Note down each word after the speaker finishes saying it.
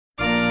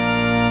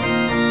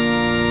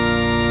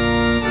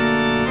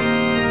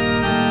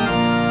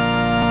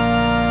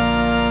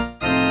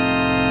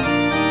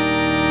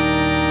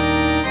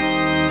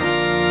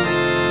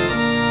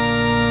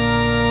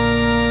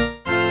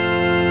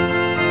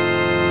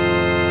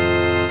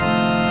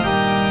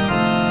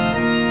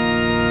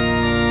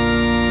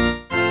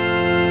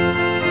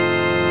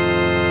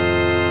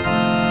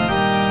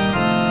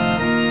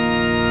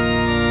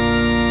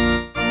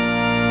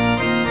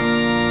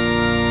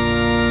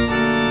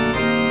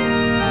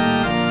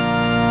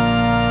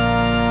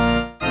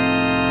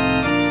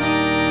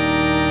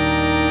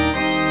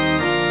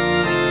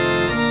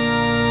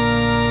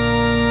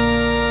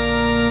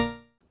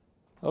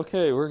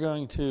Okay, we're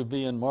going to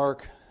be in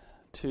Mark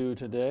 2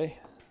 today.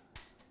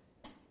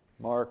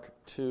 Mark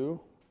 2.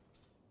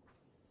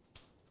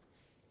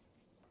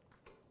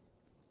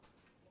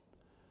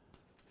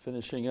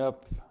 Finishing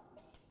up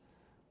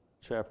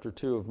chapter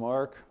 2 of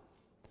Mark,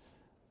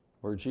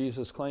 where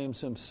Jesus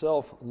claims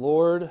himself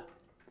Lord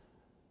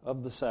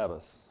of the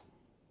Sabbath.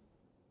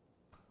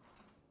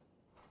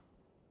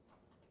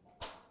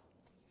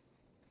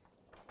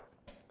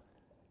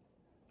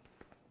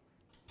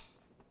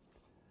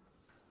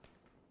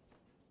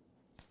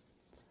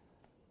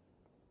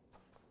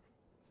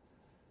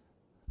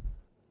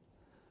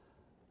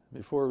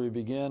 Before we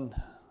begin,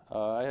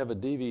 I have a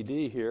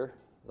DVD here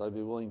that I'd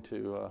be willing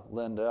to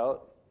lend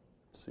out,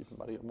 see if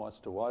anybody wants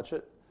to watch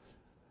it.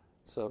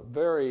 It's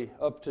very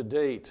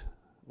up-to-date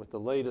with the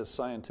latest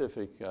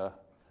scientific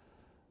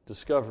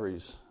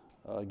discoveries,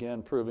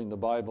 again proving the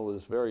Bible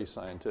is very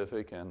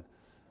scientific, and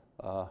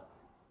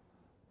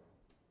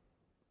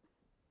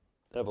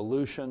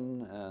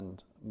evolution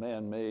and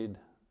man-made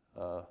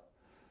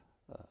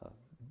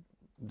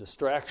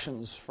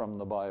distractions from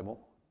the Bible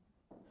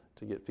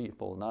to get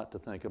people not to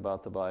think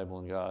about the Bible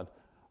and God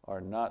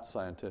are not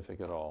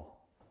scientific at all.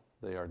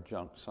 They are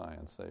junk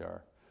science. They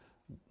are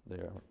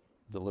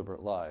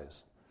deliberate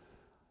lies.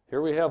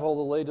 Here we have all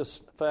the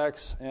latest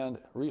facts and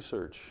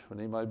research. Would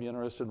anybody be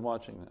interested in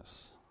watching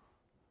this?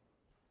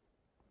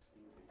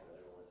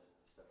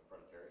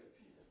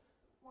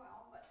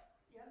 Well, but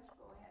just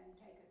go ahead and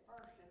take it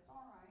first. It's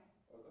all right.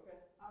 Okay.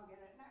 I'll get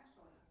it next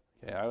one.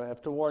 Okay, I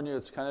have to warn you,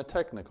 it's kind of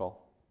technical.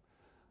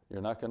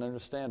 You're not going to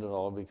understand it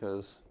all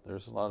because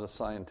there's a lot of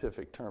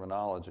scientific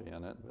terminology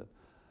in it, but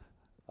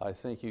I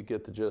think you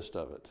get the gist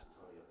of it.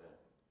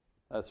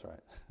 That's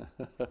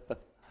right.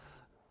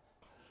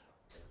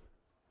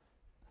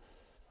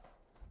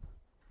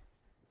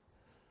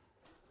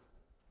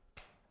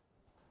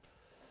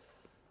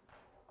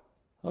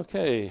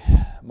 Okay,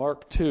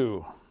 Mark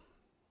 2.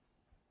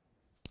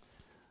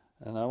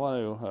 And I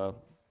want to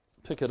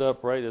pick it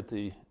up right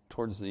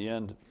towards the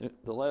end,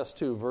 the last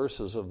two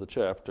verses of the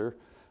chapter.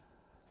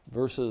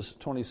 Verses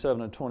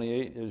 27 and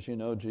 28, as you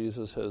know,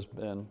 Jesus has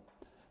been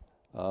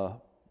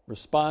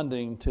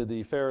responding to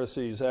the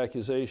Pharisees'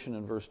 accusation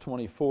in verse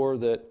 24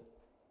 that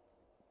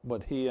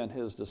what he and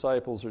his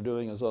disciples are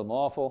doing is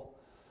unlawful.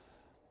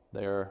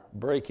 They are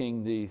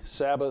breaking the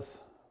Sabbath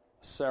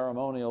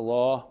ceremonial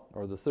law,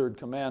 or the third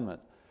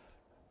commandment,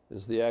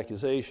 is the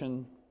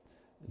accusation.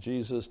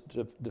 Jesus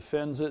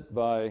defends it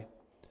by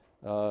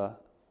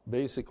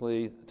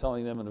basically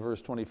telling them in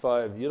verse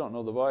 25, you don't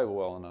know the Bible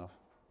well enough.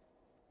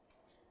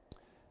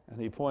 And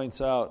he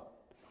points out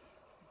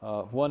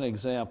one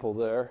example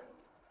there.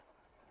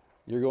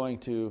 You're going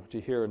to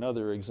hear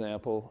another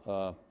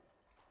example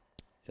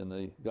in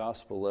the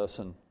gospel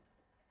lesson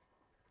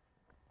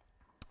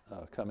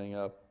coming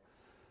up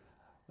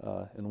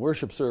in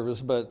worship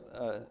service.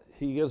 But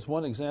he gives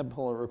one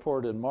example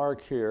reported in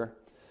Mark here,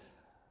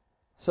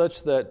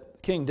 such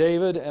that King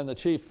David and the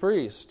chief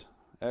priest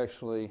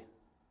actually,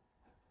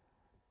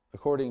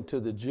 according to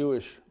the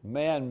Jewish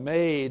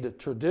man-made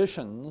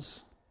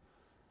traditions,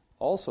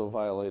 also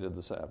violated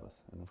the Sabbath.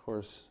 And of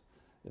course,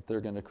 if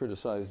they're going to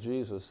criticize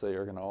Jesus, they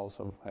are going to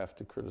also have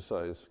to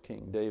criticize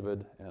King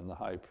David and the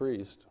high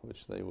priest,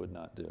 which they would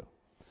not do.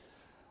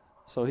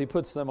 So he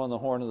puts them on the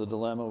horn of the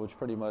dilemma, which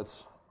pretty much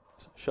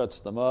shuts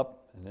them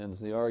up and ends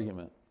the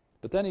argument.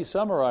 But then he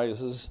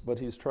summarizes what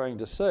he's trying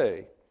to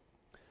say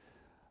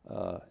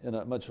in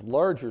a much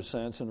larger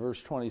sense in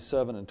verse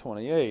 27 and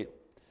 28.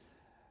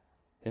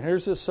 And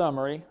here's his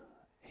summary.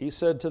 He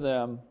said to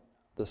them,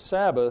 the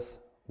Sabbath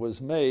was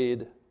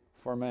made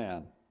for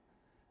man,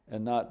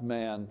 and not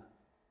man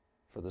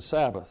for the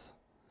Sabbath.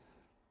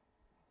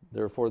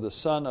 Therefore the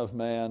Son of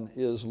Man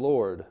is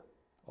Lord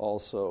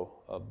also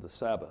of the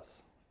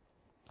Sabbath.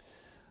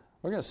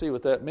 We're going to see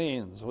what that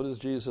means. What is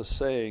Jesus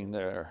saying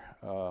there?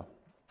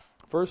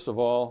 First of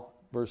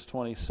all, verse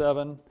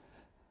 27,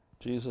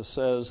 Jesus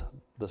says,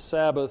 the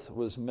Sabbath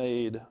was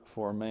made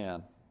for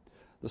man.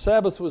 The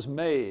Sabbath was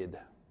made.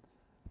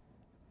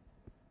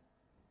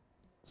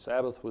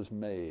 Sabbath was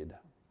made.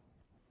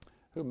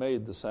 Who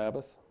made the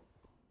Sabbath?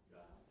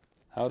 God.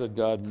 How did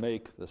God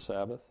make the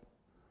Sabbath?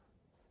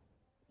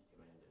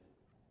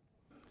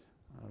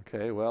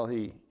 Okay, well,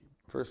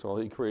 first of all,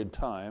 he created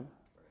time.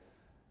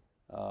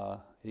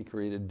 He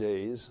created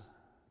days.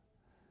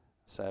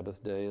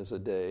 Sabbath day is a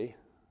day.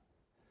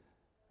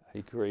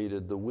 He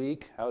created the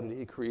week. How did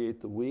he create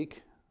the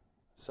week?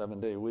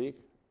 7-day week.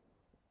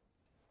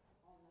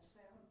 On the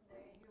seventh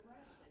day he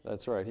rested.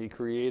 That's right. He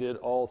created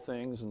all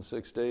things in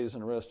 6 days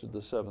and rested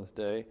the seventh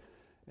day.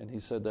 And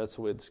he said that's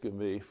the way it's going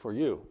to be for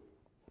you.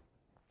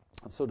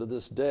 And so to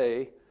this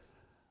day,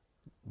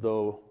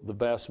 though the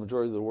vast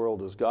majority of the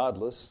world is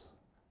godless,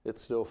 it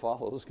still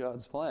follows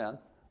God's plan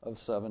of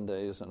 7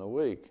 days in a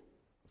week.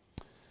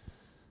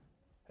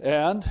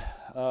 And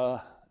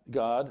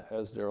God,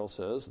 as Darrell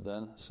says,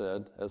 then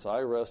said, as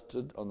I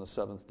rested on the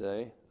seventh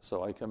day,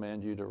 so I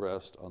command you to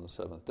rest on the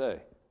seventh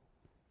day.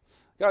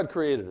 God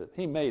created it.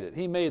 He made it.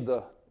 He made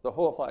the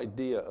whole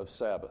idea of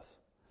Sabbath.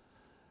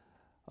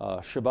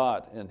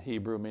 Shabbat in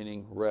Hebrew,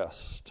 meaning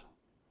rest.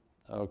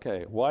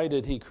 Okay, why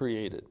did he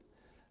create it?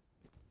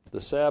 The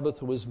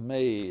Sabbath was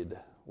made.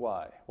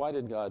 Why? Why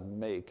did God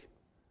make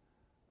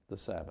the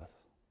Sabbath?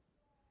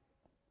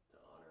 To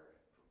honor,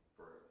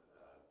 for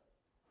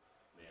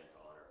man to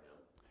honor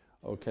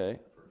him. Okay.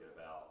 Forget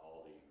about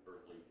all the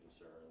earthly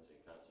concerns and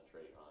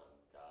concentrate on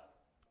God.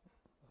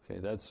 Okay,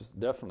 that's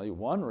definitely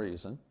one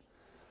reason.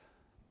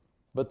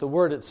 But the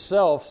word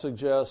itself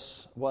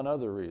suggests one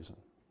other reason.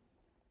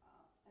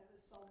 It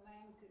was so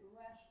man could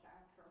rest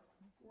after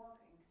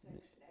working 6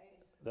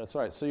 days. That's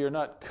right. So you're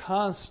not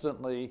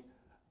constantly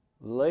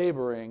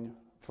laboring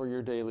for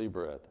your daily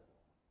bread.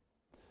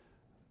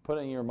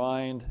 Putting your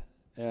mind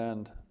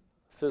and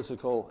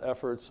physical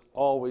efforts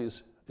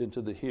always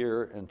into the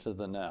here and to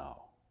the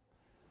now.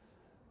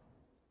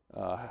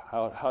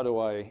 How do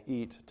I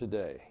eat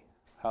today?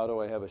 How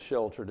do I have a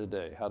shelter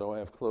today? How do I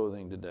have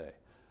clothing today?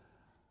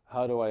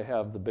 How do I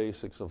have the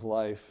basics of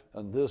life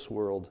in this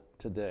world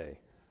today?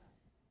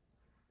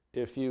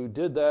 If you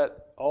did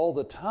that all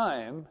the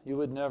time, you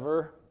would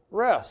never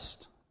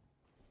rest.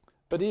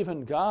 But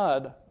even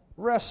God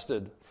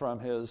rested from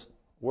his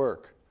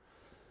work.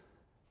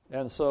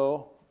 And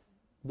so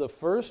the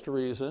first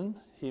reason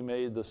he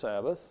made the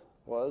Sabbath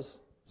was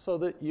so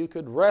that you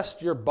could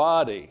rest your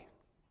body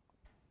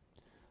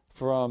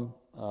from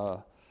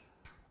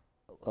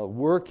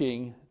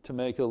working to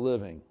make a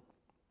living.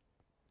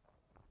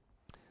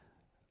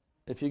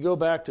 If you go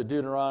back to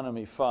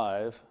Deuteronomy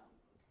 5,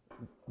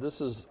 this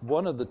is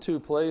one of the two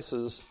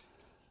places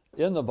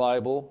in the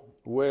Bible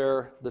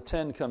where the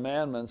Ten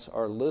Commandments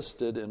are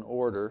listed in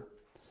order.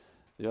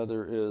 The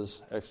other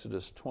is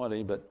Exodus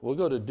 20, but we'll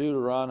go to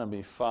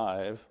Deuteronomy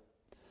 5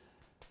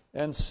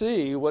 and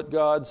see what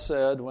God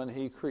said when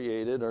he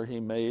created or he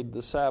made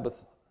the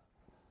Sabbath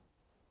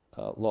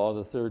law,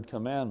 the third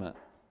commandment.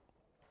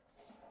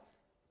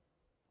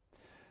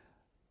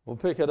 We'll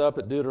pick it up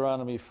at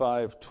Deuteronomy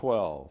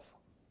 5:12.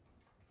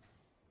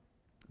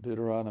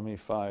 Deuteronomy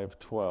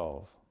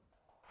 5:12.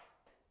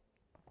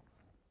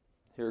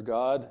 Here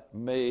God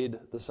made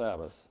the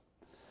Sabbath.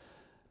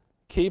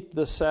 Keep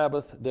the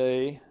Sabbath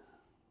day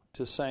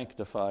to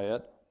sanctify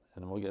it,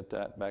 and we'll get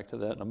back to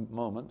that in a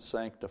moment.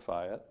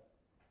 Sanctify it,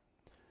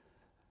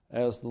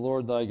 as the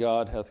Lord thy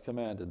God hath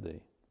commanded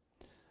thee.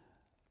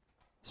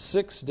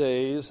 6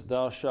 days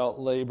thou shalt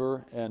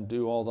labor and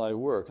do all thy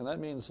work. And that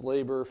means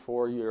labor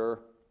for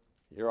your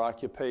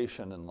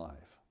occupation in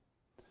life,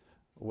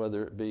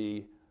 whether it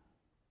be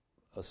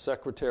a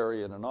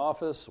secretary in an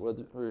office,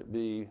 whether it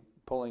be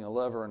pulling a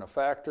lever in a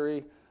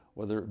factory,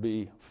 whether it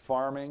be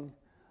farming,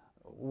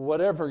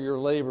 whatever your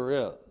labor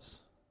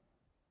is,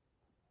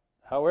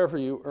 however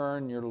you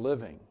earn your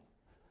living.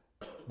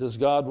 Does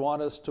God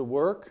want us to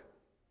work?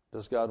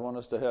 Does God want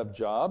us to have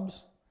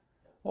jobs?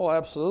 Oh,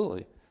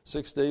 absolutely.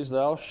 6 days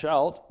thou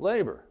shalt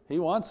labor. He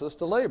wants us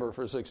to labor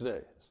for 6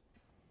 days.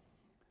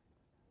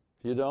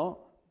 If you don't,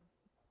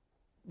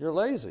 you're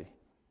lazy.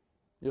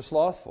 You're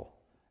slothful.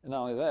 And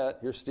not only that,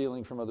 you're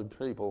stealing from other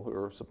people who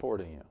are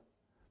supporting you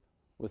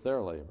with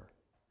their labor.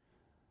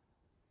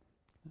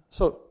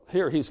 So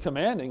here he's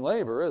commanding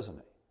labor, isn't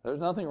he? There's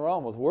nothing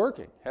wrong with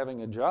working,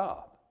 having a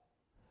job.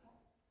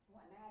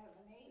 When Adam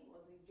and Eve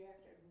was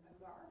ejected from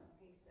the garden,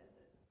 he said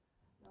that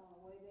the only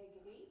way they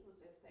could eat was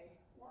if they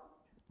worked.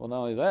 Well, not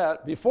only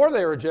that, before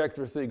they were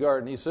ejected from the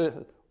garden, he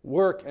said,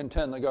 work and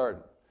tend the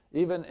garden.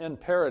 Even in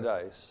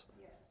paradise,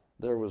 Yes.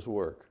 there was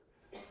work.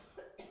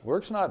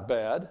 Work's not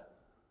bad.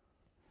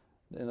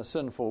 In a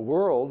sinful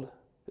world,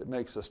 it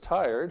makes us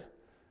tired.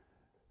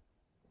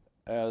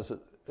 As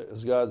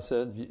God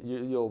said,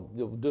 you'll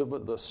do it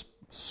with the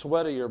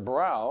sweat of your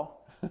brow.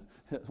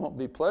 It won't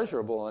be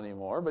pleasurable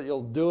anymore, but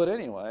you'll do it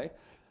anyway.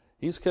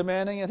 He's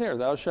commanding it here.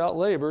 Thou shalt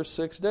labor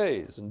 6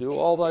 days and do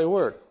all thy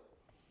work.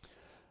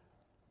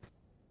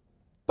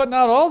 But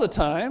not all the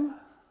time.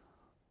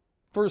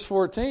 Verse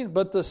 14,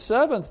 but the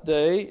seventh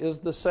day is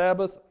the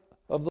Sabbath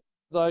of the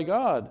Lord thy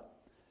God.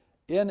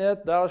 In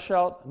it thou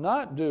shalt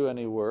not do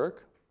any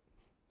work,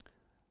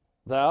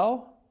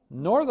 thou,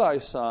 nor thy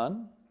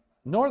son,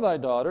 nor thy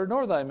daughter,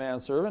 nor thy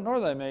manservant, nor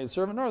thy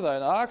maidservant, nor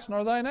thine ox,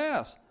 nor thine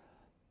ass,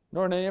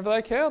 nor any of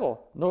thy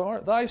cattle, nor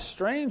thy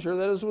stranger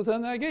that is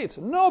within thy gates.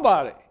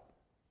 Nobody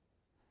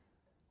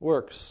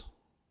works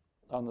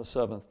on the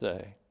seventh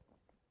day.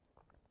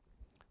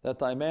 That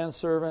thy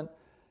manservant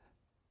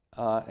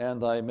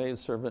and thy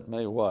maidservant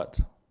may what?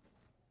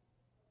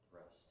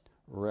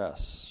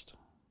 Rest.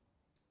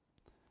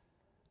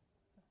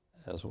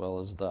 As well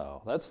as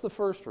thou. That's the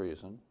first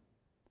reason.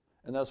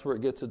 And that's where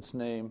it gets its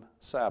name,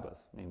 Sabbath.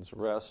 Means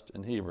rest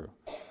in Hebrew.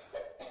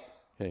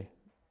 Okay.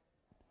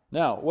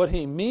 Now, what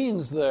he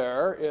means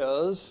there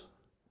is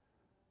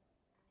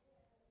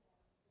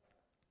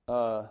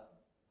you're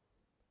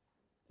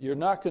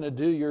not going to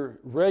do your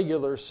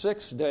regular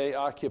 6-day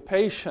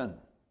occupation.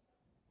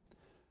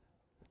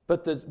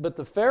 But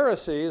the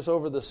Pharisees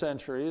over the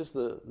centuries,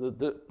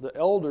 the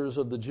elders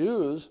of the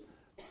Jews,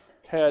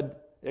 had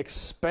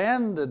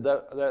expanded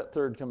that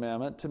third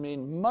commandment to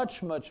mean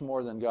much, much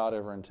more than God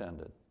ever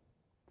intended.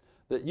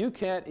 That you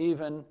can't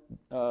even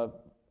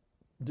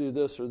do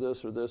this or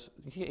this or this.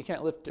 You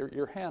can't lift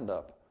your hand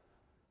up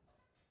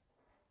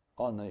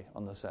on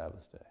the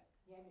Sabbath day.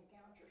 You had to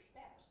count your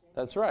steps, didn't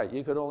That's right.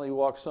 You could only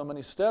walk so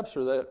many steps,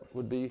 or that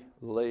would be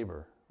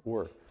labor,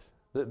 work.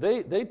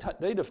 They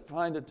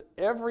defined it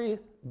every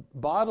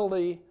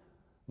bodily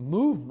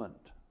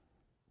movement,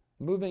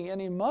 moving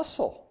any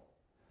muscle.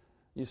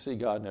 You see,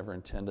 God never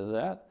intended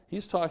that.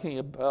 He's talking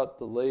about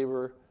the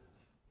labor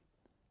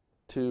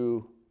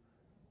to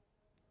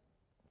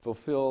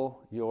fulfill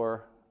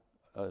your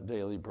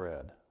daily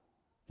bread,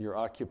 your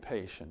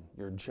occupation,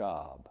 your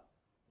job.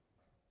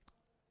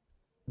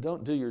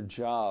 Don't do your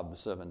job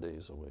 7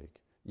 days a week.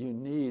 You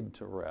need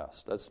to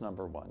rest. That's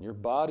number one. Your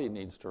body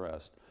needs to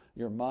rest.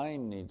 Your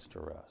mind needs to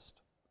rest.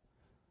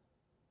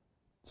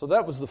 So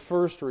that was the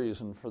first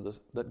reason for this,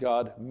 that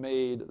God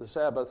made the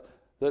Sabbath,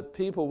 that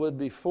people would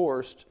be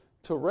forced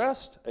to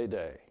rest a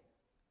day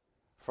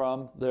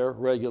from their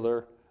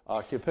regular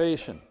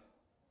occupation.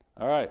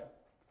 All right.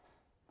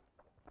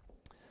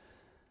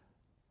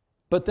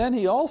 But then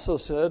he also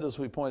said, as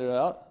we pointed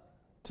out,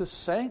 to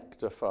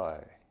sanctify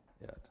it.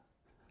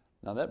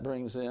 Now that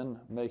brings in,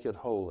 make it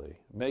holy.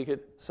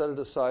 Set it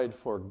aside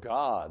for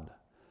God.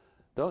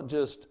 Don't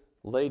just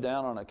lay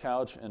down on a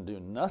couch and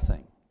do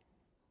nothing.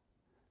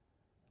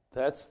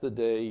 That's the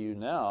day you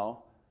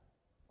now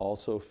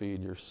also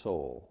feed your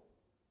soul.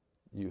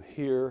 You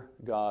hear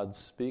God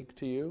speak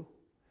to you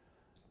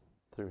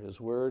through His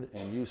Word,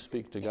 and you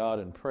speak to God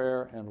in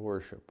prayer and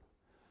worship.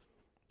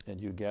 And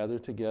you gather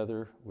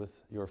together with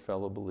your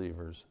fellow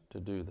believers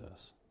to do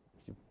this.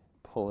 You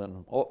pull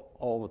in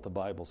all what the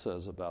Bible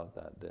says about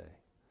that day.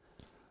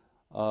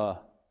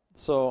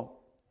 So,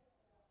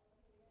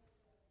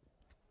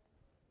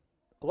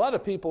 a lot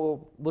of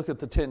people look at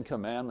the Ten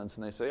Commandments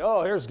and they say,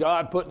 oh, here's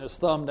God putting His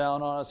thumb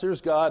down on us.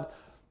 Here's God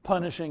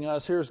punishing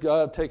us. Here's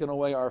God taking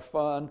away our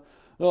fun.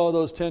 Oh,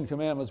 those 10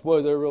 Commandments,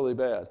 boy, they're really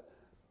bad.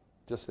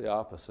 Just the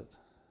opposite.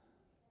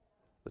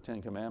 The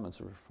 10 Commandments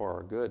are for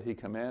our good. He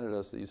commanded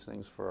us these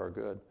things for our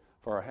good,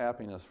 for our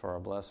happiness, for our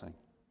blessing,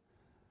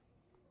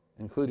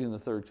 including the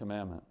third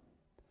commandment.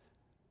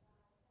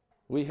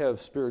 We have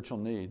spiritual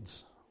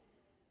needs.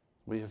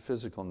 We have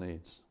physical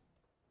needs.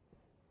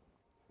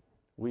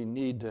 We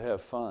need to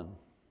have fun.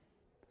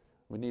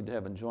 We need to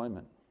have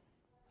enjoyment.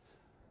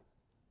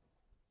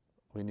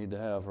 We need to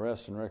have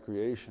rest and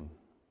recreation.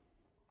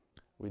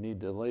 We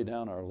need to lay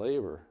down our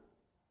labor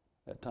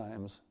at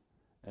times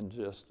and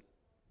just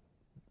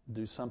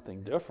do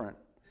something different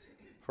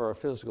for our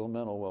physical and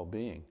mental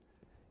well-being.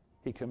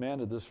 He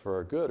commanded this for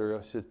our good, or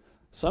I said,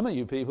 some of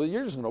you people,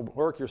 you're just going to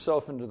work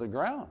yourself into the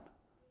ground.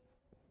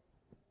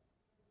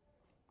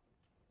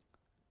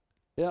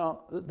 You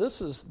know,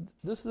 this is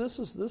the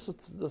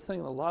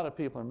thing that a lot of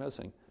people are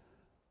missing.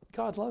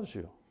 God loves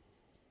you.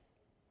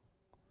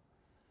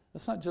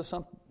 It's not just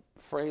some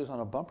phrase on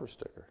a bumper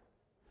sticker.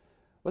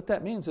 What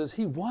that means is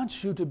He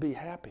wants you to be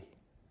happy.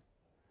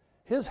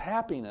 His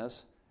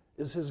happiness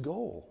is His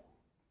goal.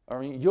 I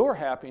mean, your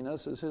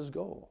happiness is His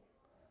goal.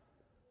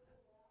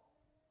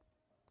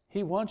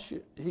 He wants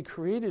you. He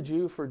created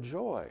you for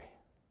joy.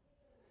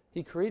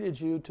 He created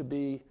you to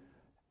be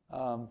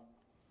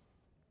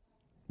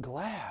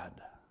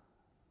glad.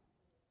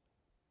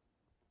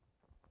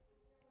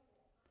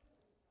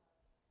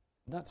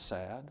 Not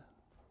sad.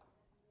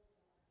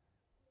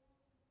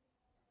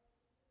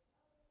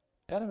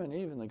 Adam and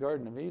Eve in the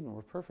Garden of Eden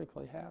were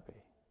perfectly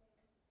happy.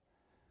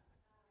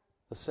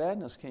 The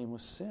sadness came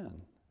with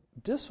sin,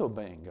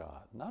 disobeying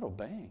God, not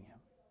obeying Him.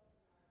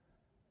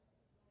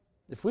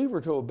 If we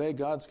were to obey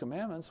God's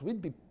commandments,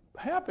 we'd be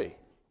happy.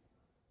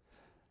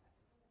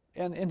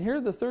 And here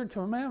the third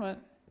commandment,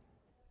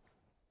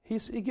 He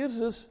gives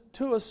us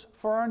to us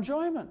for our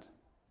enjoyment.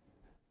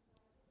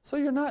 So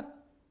you're not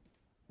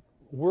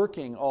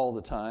working all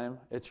the time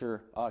at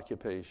your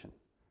occupation,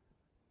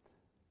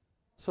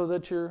 so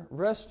that you're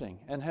resting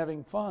and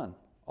having fun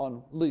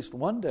on at least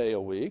one day a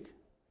week.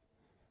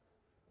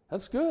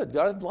 That's good.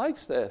 God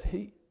likes that.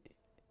 He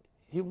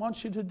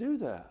wants you to do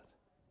that.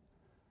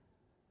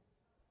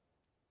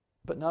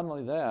 But not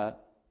only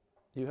that,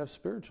 you have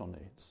spiritual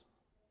needs.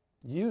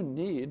 You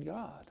need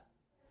God.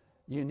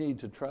 You need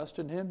to trust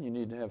in Him. You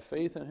need to have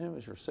faith in Him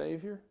as your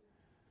Savior.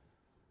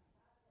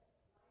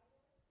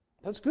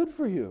 That's good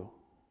for you.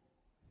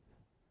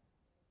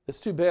 It's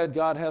too bad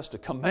God has to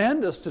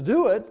command us to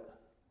do it.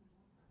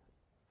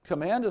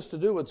 Command us to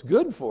do what's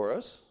good for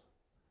us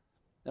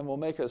and will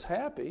make us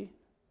happy.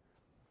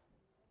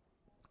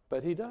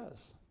 But He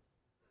does.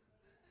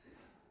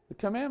 The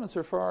commandments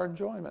are for our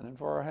enjoyment and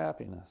for our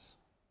happiness.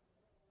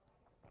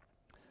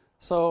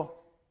 So,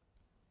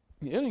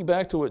 getting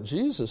back to what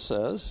Jesus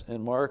says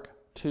in Mark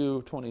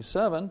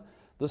 2:27,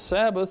 the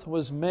Sabbath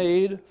was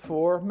made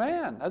for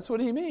man. That's what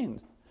He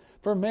means.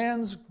 For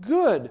man's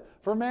good,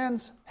 for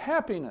man's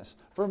happiness,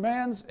 for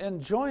man's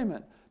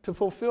enjoyment, to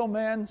fulfill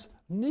man's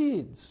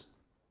needs.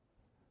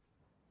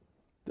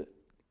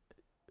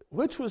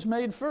 Which was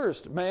made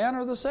first, man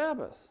or the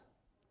Sabbath?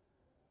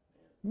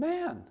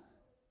 Man.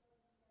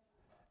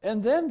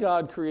 And then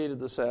God created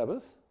the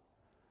Sabbath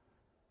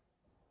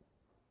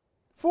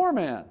for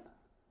man.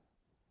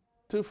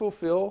 to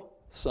fulfill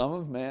some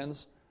of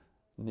man's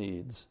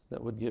needs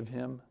that would give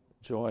him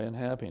joy and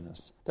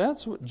happiness.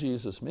 That's what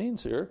Jesus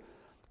means here.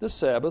 The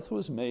Sabbath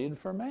was made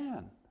for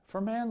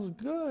man's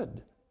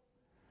good,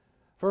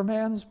 for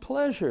man's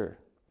pleasure,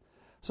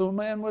 so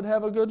man would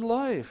have a good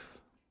life.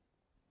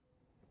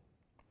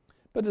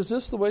 But is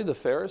this the way the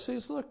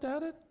Pharisees looked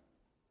at it?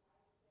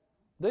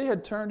 They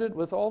had turned it,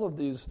 with all of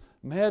these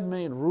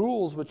man-made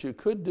rules which you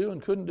could do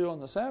and couldn't do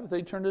on the Sabbath,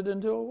 they turned it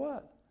into a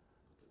what?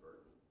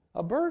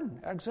 A burden,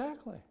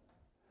 exactly.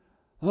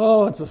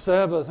 Oh, it's a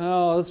Sabbath.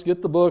 Now let's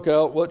get the book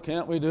out. What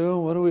can't we do?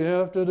 What do we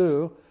have to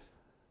do?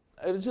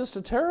 It was just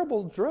a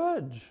terrible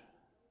drudge,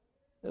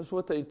 is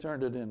what they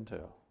turned it into.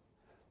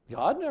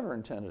 God never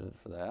intended it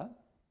for that.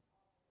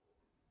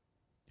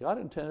 God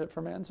intended it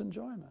for man's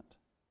enjoyment.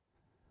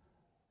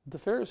 The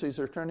Pharisees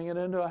are turning it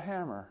into a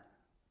hammer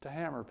to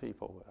hammer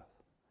people with.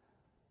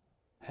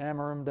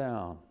 Hammer them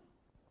down.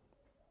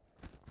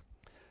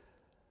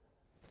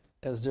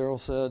 As Darrell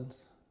said,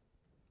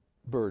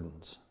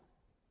 burdens.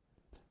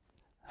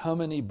 How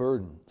many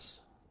burdens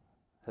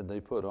had they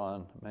put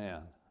on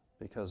man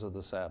because of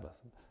the Sabbath?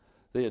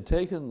 They had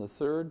taken the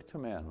third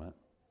commandment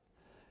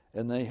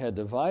and they had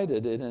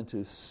divided it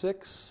into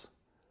 6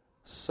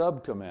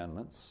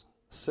 sub-commandments,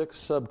 6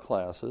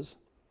 subclasses,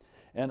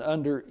 and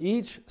under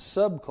each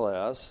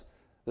subclass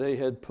they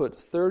had put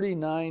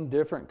 39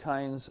 different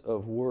kinds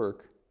of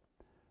work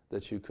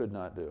that you could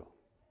not do.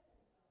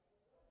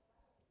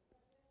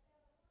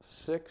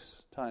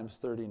 6 times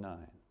 39.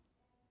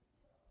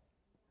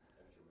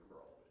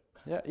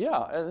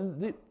 Yeah,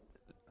 and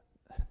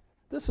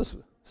this is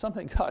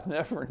something God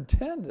never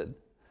intended.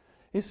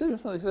 He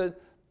simply said,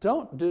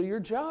 don't do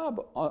your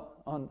job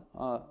on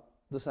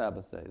the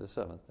Sabbath day, the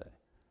 7th day.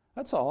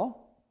 That's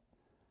all.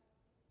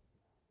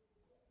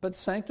 But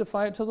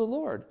sanctify it to the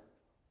Lord.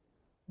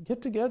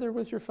 Get together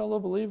with your fellow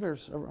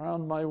believers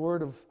around my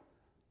word of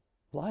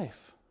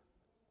life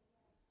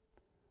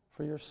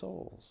for your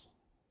souls,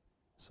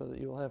 so that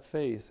you will have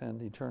faith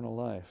and eternal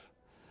life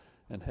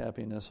and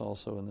happiness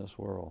also in this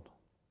world.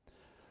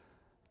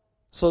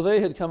 So they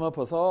had come up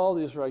with all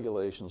these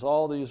regulations,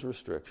 all these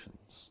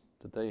restrictions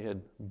that they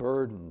had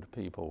burdened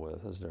people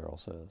with, as Darrell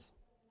says.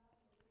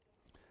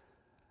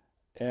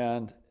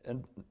 And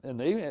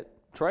they had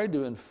tried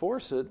to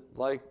enforce it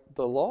like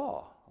the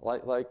law,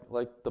 like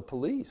the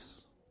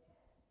police.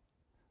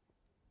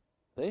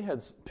 They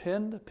had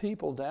pinned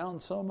people down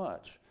so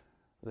much,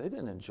 they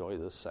didn't enjoy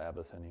the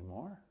Sabbath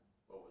anymore.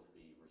 What was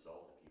the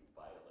result if you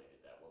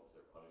violated that? What was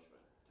their punishment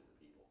to the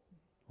people?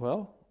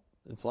 Well,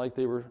 it's like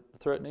they were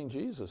threatening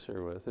Jesus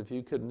here with. If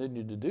you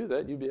continued to do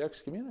that, you'd be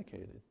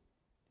excommunicated.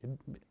 You'd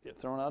be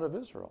thrown out of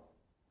Israel.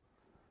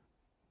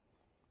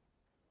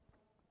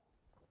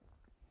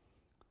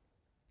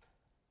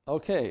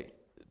 Okay,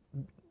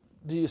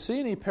 do you see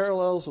any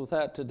parallels with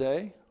that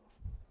today?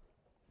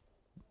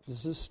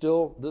 Is this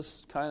still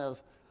this kind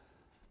of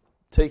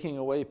taking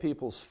away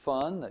people's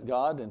fun that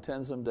God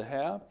intends them to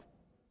have,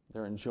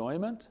 their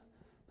enjoyment,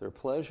 their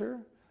pleasure,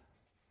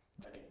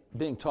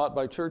 being taught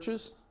by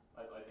churches?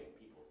 I think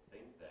people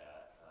think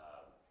that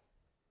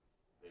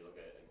they look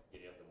at it,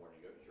 getting up in the morning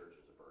to go to church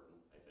as a burden,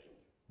 I think.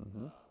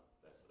 Mm-hmm.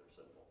 That's their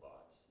sinful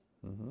thoughts.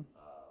 Mm-hmm.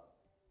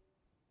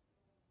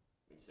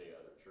 When you say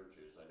other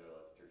churches, I know a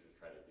lot of churches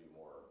try to do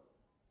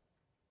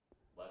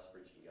less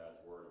preaching God's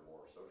word and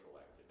more social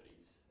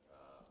activities.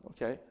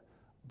 Okay,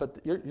 but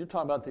you're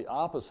talking about the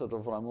opposite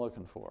of what I'm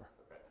looking for.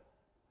 Okay.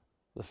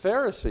 The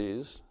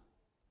Pharisees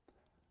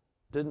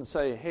didn't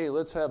say, hey,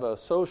 let's have a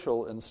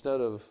social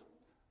instead of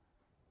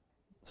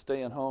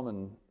staying home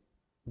and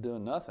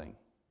doing nothing.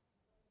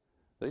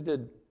 They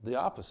did the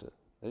opposite.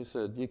 They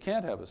said, you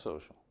can't have a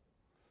social.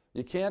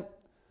 You can't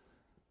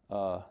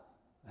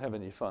have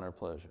any fun or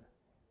pleasure.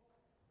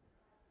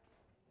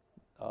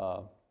 I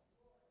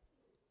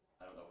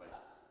don't know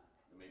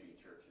if maybe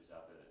churches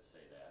out there that say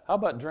that. How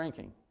about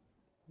drinking?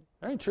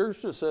 Any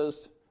church that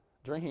says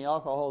drinking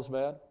alcohol is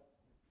bad?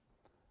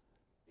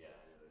 Yeah,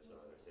 there's some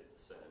others say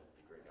it's a sin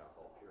to drink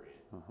alcohol, period.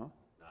 Uh-huh.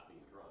 Not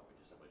being drunk, but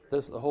just simply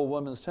drinking. The whole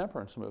women's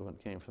temperance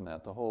movement came from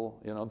that. The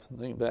whole,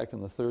 thing back in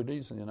the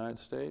 30s in the United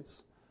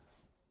States,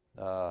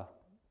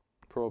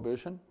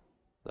 prohibition,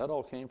 that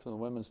all came from the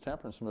women's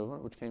temperance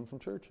movement, which came from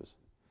churches.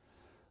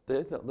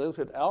 They looked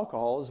at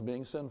alcohol as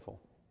being sinful.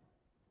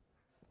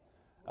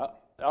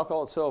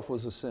 Alcohol itself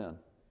was a sin.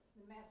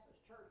 The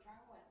Methodist church I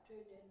went to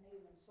didn't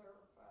even serve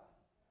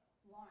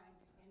wine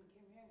in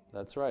communion.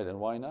 That's right, and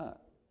why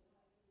not?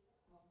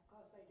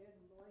 Well, because they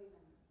didn't believe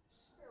in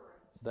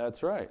spirits.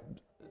 That's right. And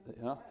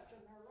touching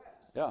their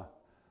lips. Yeah.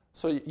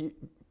 So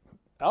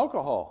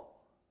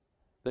alcohol,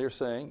 they're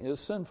saying,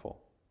 is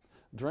sinful.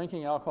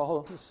 Drinking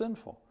alcohol is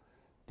sinful.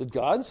 Did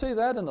God say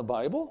that in the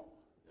Bible?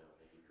 No, I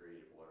think he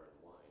created water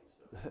and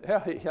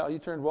wine. So. Yeah, he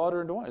turned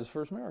water into wine. His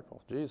first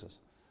miracle, Jesus.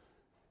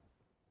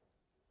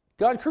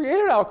 God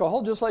created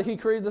alcohol just like he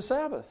created the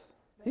Sabbath.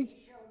 But he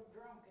showed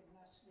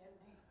drunkenness, didn't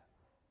he?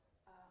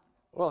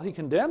 Well, he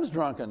condemns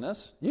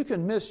drunkenness. You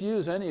can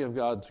misuse any of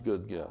God's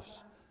good gifts.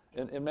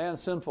 In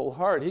man's sinful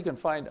heart, he can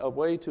find a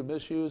way to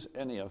misuse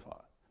any of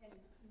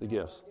the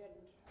gifts. Noah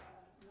didn't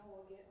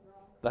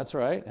That's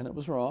right, and it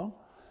was wrong.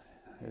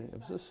 It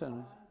was a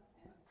sin.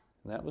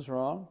 And that was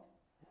wrong.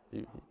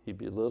 He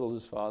belittled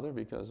his father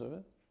because of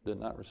it, did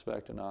not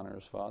respect and honor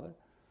his father.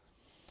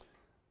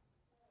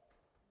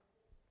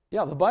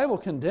 Yeah, the Bible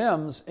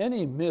condemns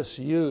any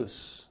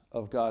misuse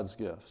of God's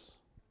gifts,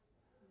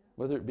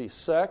 whether it be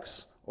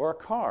sex or a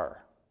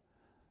car.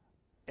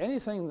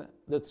 Anything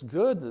that's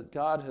good that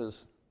God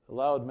has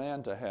allowed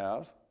man to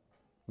have,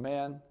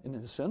 man in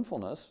his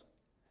sinfulness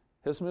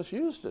has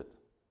misused it.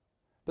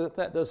 But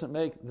that doesn't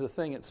make the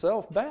thing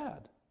itself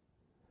bad.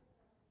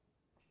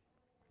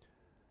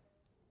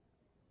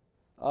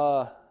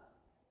 The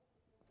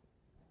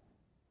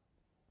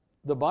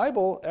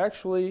Bible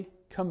actually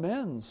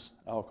commends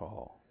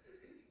alcohol.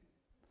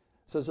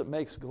 It says it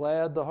makes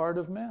glad the heart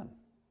of men.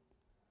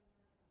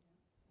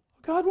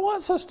 God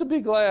wants us to be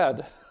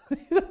glad.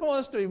 He doesn't want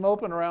us to be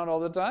moping around all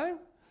the time.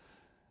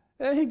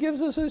 And he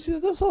gives us, he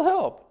says, this will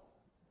help.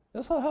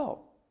 This will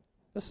help.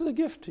 This is a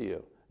gift to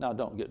you. Now,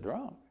 don't get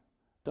drunk.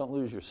 Don't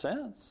lose your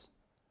sense.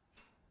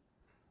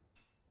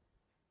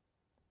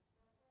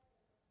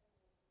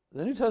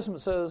 The New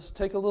Testament says,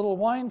 take a little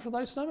wine for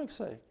thy stomach's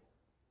sake.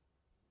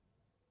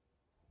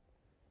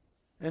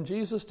 And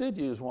Jesus did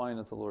use wine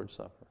at the Lord's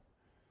Supper.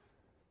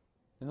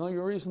 And the only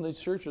reason these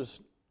churches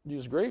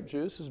use grape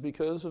juice is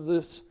because of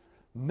this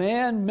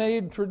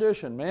man-made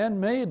tradition,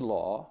 man-made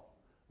law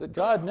that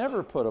God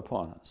never put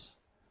upon us,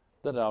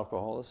 that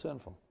alcohol is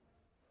sinful.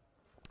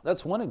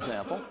 That's one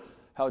example,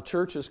 how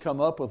churches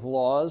come up with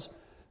laws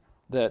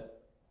that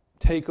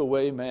take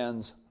away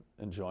man's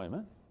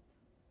enjoyment,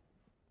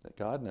 that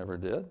God never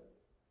did.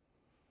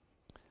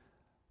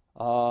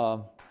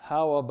 How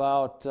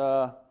about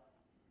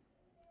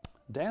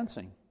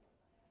dancing?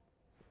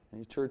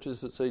 Any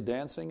churches that say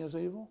dancing is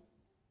evil?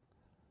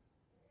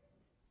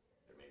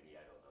 There may be,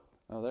 I don't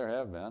know. Oh, there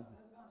have been. I was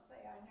going to say,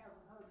 I never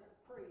heard it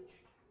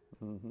preached.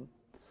 Mm-hmm.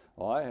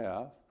 Well, I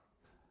have.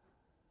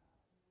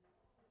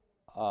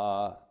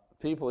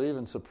 People are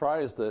even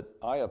surprised that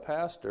I, a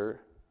pastor,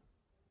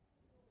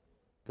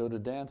 go to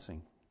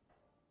dancing.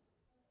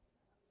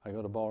 I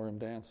go to ballroom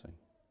dancing.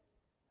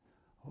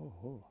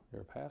 Oh,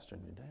 you're a pastor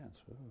and you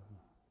dance. Ooh.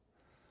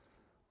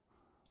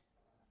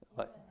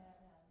 Like,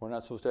 we're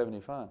not supposed to have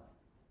any fun.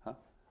 Huh?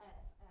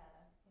 At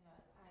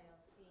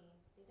ILC,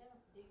 they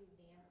don't do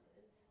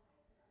dances.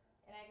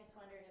 And I just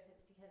wondered if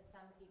it's because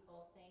some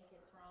people think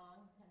it's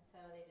wrong, and so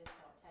they just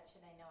don't touch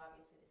it. I know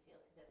obviously the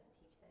CLC doesn't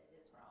teach that it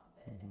is wrong,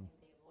 but I think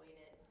they avoid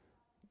it.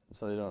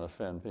 So they don't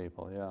offend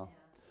people, yeah. Yeah.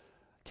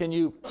 Can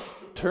you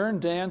turn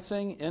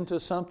dancing into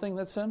something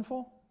that's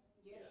sinful?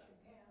 Yes, you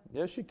can.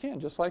 Yes, you can,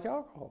 just like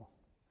alcohol.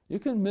 You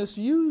can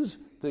misuse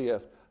the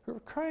gift.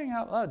 We're crying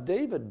out loud.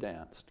 David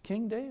danced,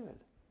 King David.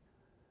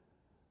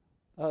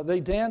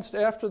 They danced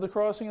after the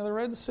crossing of the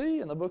Red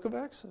Sea in the book of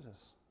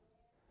Exodus.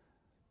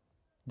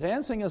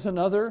 Dancing is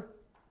another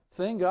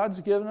thing God's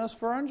given us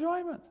for our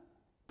enjoyment.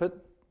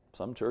 But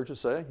some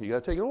churches say, you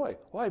got to take it away.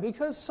 Why?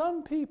 Because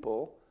some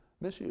people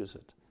misuse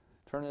it,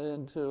 turn it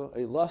into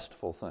a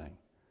lustful thing.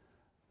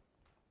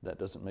 That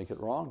doesn't make it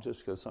wrong just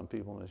because some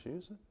people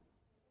misuse it.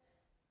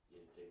 You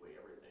have to take away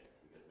everything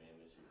because man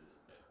misuses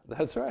it.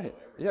 That's right.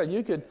 Yeah,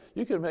 you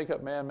could make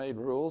up man-made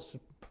rules to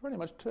pretty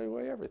much take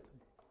away everything.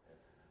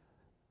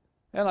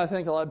 And I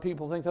think a lot of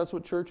people think that's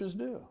what churches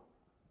do.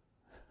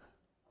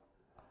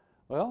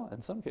 Well,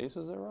 in some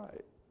cases they're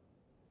right.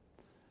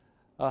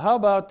 How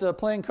about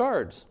playing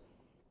cards?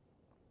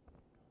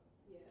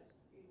 Yes,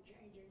 you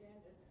change it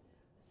into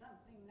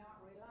something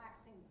not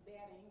relaxing,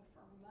 betting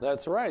for money.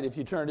 That's right. If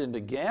you turn it into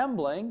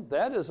gambling,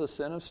 that is a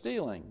sin of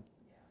stealing.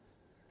 Yeah.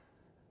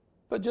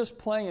 But just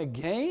playing a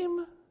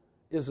game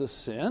is a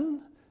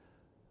sin?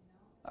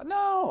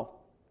 No.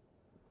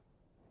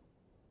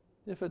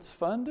 If it's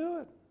fun, do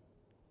it.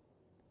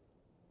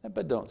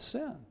 But don't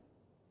sin.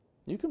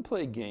 You can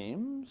play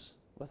games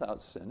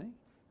without sinning.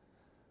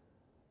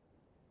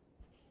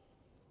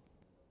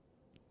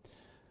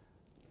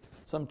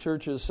 Some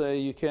churches say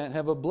you can't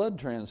have a blood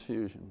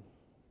transfusion.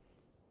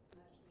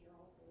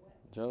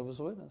 That's Jehovah's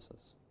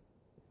Witnesses.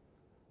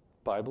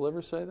 Bible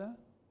ever say that?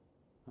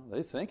 Well,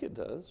 they think it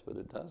does, but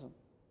it doesn't.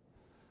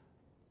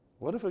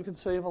 What if it could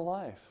save a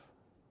life?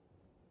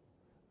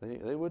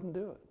 They wouldn't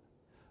do it.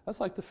 That's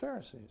like the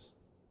Pharisees.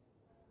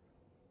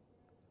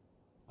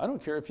 I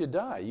don't care if you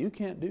die. You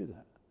can't do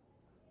that,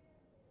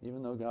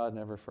 even though God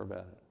never forbade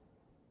it.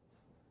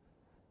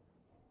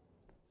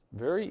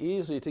 Very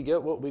easy to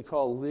get what we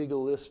call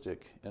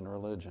legalistic in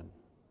religion.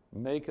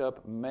 Make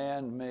up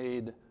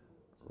man-made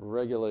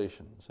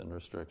regulations and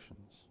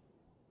restrictions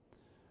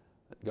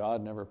that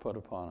God never put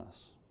upon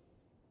us.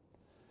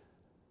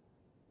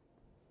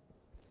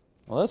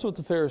 Well, that's what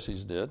the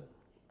Pharisees did.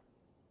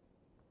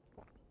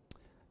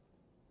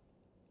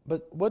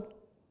 But what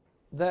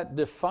that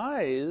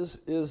defies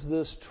is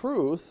this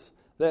truth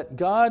that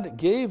God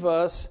gave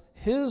us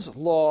His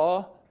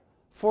law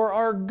for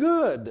our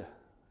good.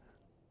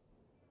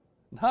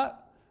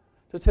 Not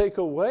to take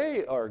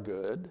away our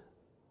good,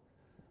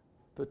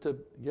 but to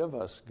give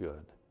us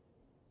good.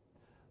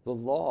 The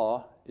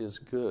law is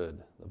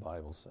good, the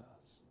Bible says.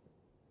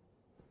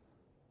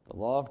 The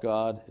law of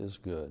God is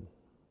good.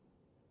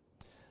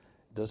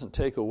 It doesn't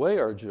take away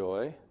our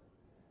joy.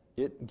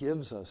 It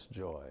gives us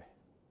joy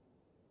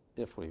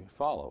if we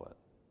follow it.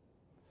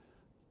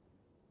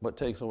 What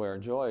takes away our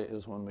joy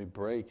is when we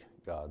break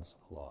God's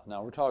law.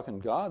 Now, we're talking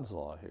God's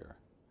law here,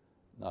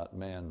 not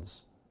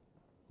man's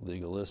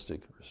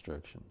legalistic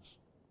restrictions.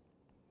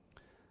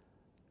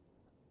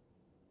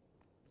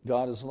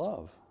 God is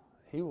love.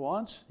 He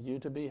wants you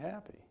to be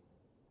happy.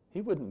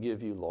 He wouldn't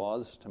give you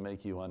laws to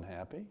make you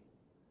unhappy.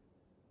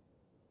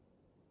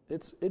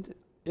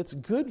 It's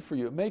good for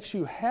you. It makes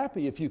you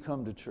happy if you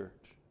come to church.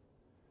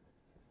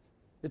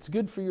 It's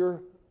good for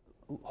your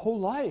whole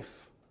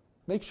life.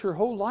 Makes your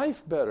whole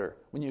life better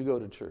when you go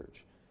to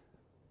church.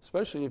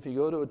 Especially if you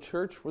go to a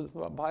church where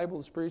the Bible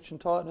is preached and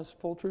taught in its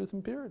full truth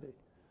and purity.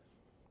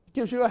 It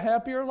gives you a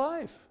happier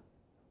life.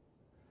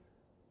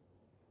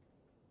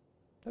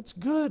 That's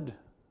good.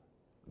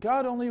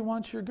 God only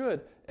wants your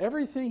good.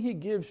 Everything He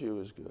gives you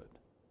is good,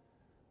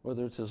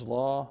 whether it's His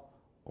law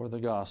or the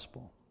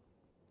gospel.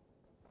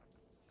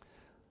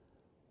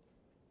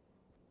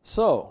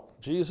 So,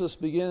 Jesus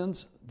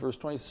begins, verse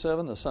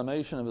 27, the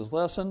summation of His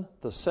lesson.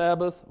 The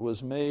Sabbath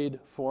was made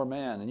for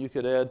man. And you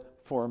could add,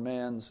 for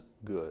man's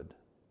good.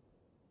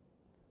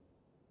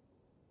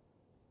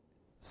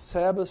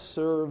 Sabbath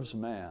serves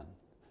man.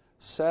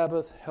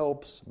 Sabbath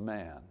helps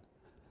man.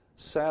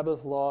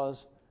 Sabbath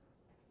laws,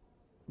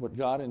 what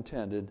God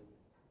intended,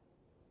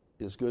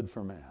 is good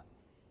for man.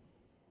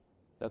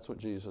 That's what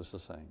Jesus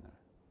is saying there.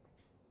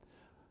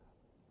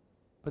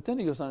 But then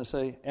He goes on to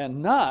say,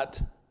 and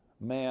not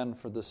man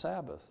for the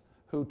Sabbath.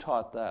 Who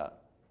taught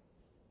that?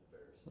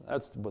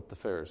 That's what the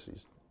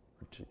Pharisees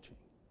were teaching.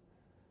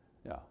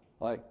 Yeah,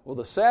 like, well,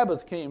 the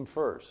Sabbath came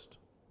first,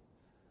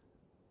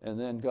 and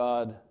then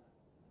God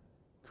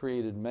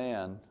created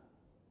man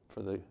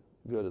for the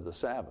good of the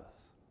Sabbath,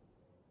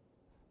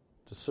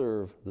 to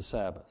serve the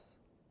Sabbath.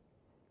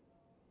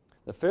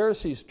 The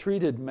Pharisees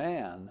treated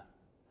man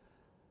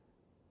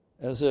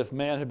as if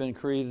man had been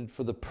created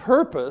for the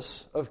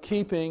purpose of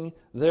keeping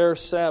their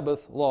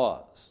Sabbath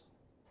laws.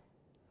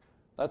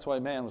 That's why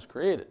man was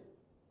created,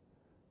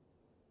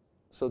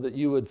 so that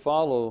you would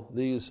follow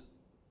these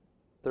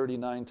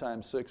 39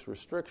 times 6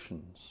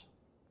 restrictions.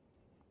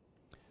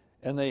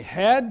 And they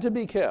had to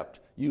be kept.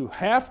 You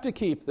have to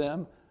keep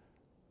them.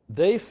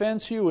 They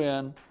fence you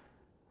in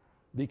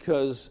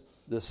because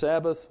the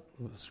Sabbath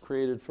was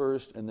created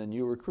first, and then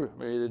you were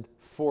created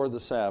for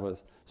the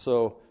Sabbath.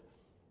 So,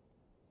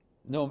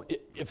 no,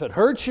 if it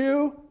hurts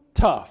you,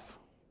 tough.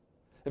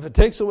 If it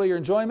takes away your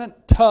enjoyment,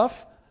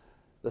 tough.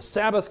 The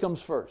Sabbath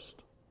comes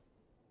first.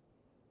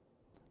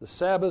 The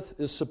Sabbath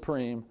is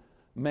supreme.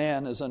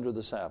 Man is under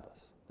the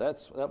Sabbath.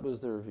 That was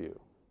their view.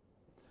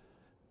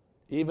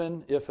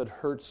 Even if it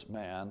hurts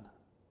man,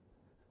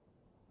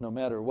 no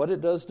matter what it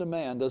does to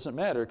man, doesn't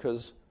matter,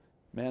 because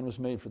man was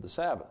made for the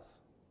Sabbath.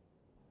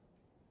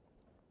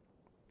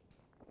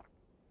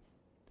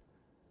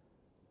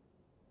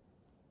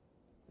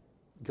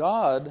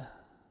 God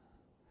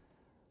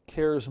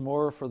cares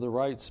more for the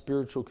right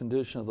spiritual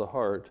condition of the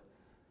heart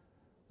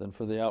than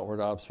for the outward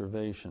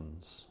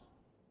observations,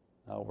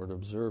 outward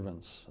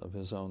observance of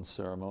His own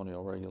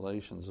ceremonial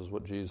regulations, is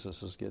what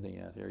Jesus is getting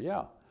at here.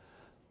 Yeah.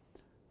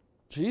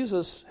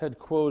 Jesus had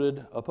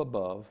quoted up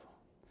above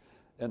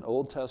an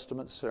Old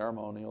Testament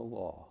ceremonial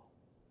law.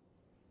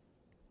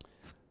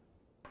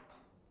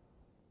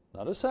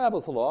 Not a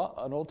Sabbath law,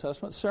 an Old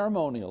Testament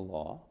ceremonial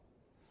law,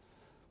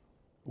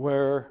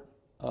 where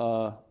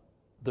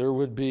there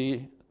would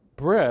be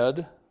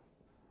bread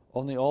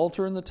on the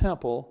altar in the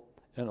temple,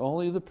 and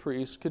only the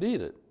priests could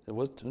eat it. It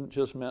wasn't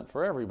just meant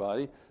for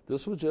everybody.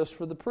 This was just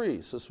for the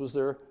priests. This was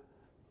their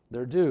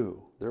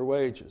due, their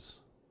wages.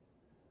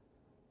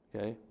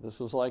 Okay? This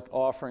was like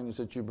offerings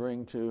that you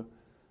bring to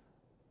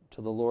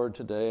the Lord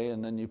today,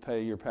 and then you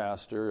pay your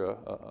pastor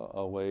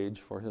a wage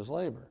for his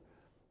labor.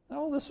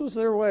 No, this was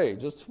their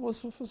wage. It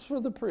was for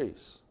the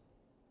priests.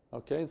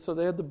 Okay? So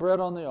they had the bread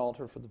on the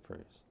altar for the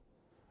priests.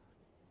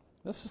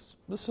 This is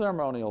the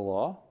ceremonial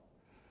law,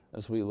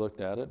 as we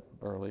looked at it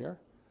earlier.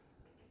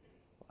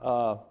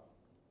 But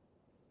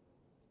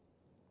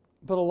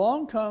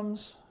along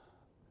comes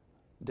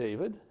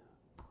David,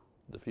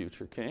 the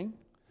future king,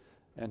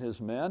 and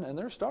his men, and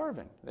they're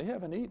starving. They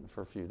haven't eaten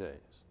for a few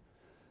days.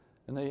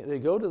 And they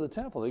go to the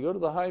temple. They go to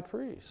the high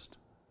priest.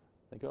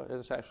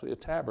 It's actually a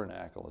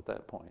tabernacle at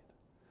that point,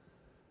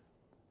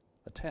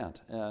 a tent.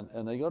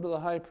 And they go to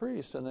the high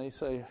priest, and they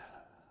say,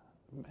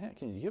 man,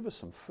 can you give us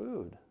some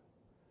food?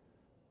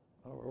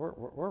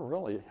 We're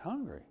really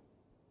hungry.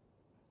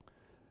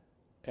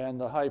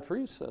 And the high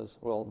priest says,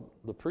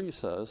 the priest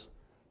says,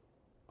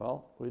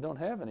 we don't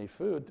have any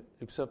food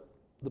except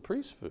the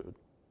priest's food.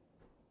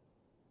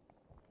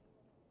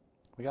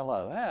 We got a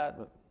lot of that,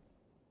 but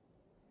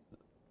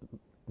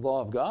the law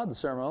of God, the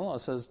ceremonial law,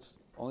 says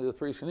only the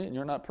priest can eat, and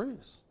you're not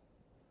priests.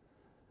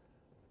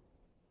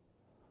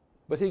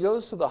 But he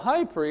goes to the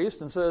high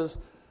priest and says,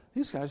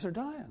 these guys are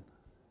dying.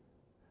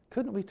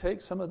 Couldn't we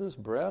take some of this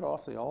bread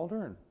off the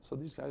altar so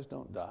these guys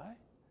don't die?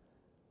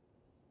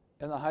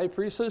 And the high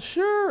priest says,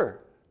 sure,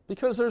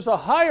 Because there's a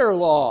higher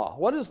law.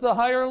 What is the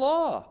higher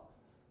law?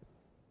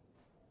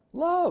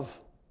 Love.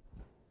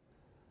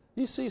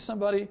 You see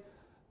somebody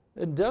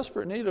in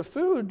desperate need of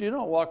food, you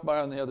don't walk by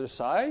on the other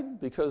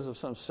side because of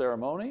some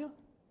ceremonial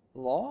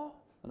law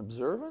and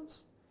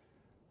observance.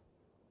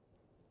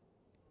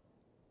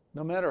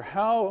 No matter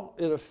how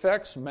it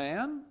affects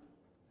man,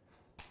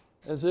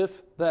 as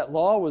if that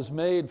law was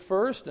made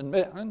first and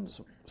man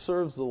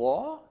serves the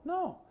law.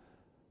 No.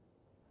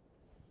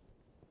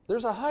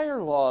 There's a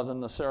higher law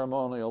than the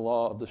ceremonial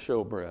law of the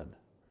showbread.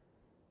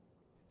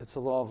 It's the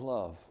law of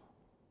love.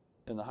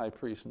 And the high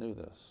priest knew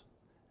this.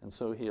 And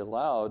so he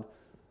allowed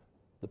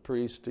the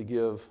priest to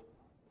give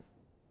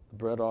the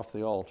bread off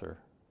the altar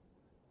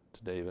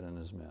to David and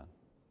his men.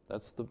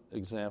 That's the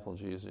example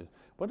Jesus.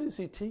 What is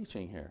he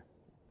teaching here?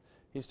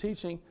 He's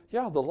teaching,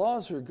 yeah, the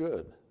laws are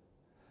good,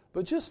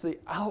 but just the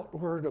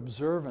outward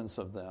observance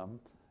of them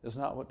is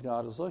not what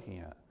God is looking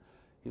at.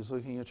 He's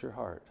looking at your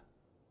heart.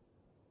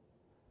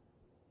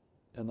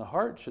 And the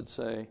heart should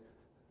say,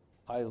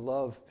 I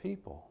love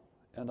people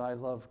and I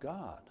love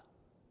God.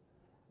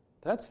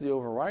 That's the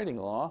overriding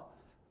law.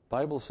 The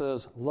Bible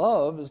says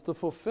love is the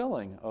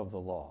fulfilling of the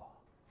law.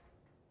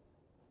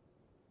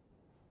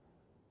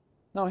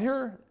 Now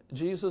here,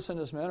 Jesus and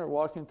his men are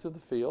walking through the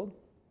field.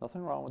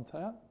 Nothing wrong with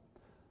that.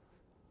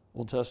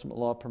 Old Testament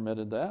law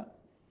permitted that.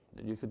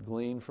 You could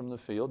glean from the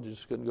field. You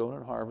just couldn't go in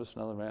and harvest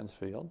another man's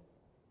field.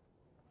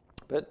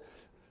 But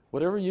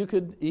whatever you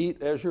could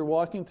eat as you're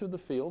walking through the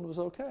field was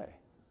okay.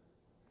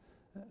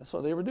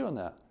 So they were doing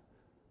that.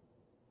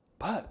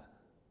 But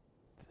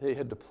they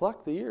had to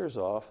pluck the ears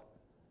off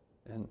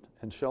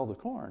and shell the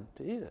corn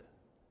to eat it.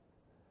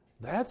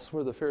 That's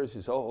where the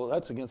Pharisees, oh,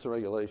 that's against the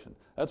regulation.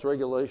 That's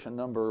regulation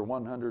number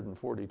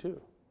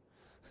 142.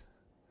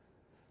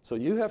 So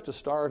you have to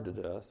starve to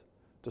death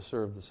to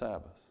serve the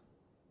Sabbath.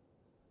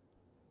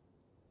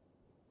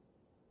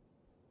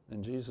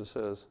 And Jesus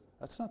says,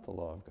 that's not the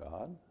law of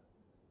God.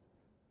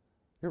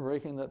 You're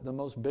breaking the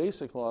most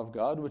basic law of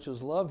God, which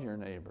is love your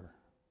neighbor.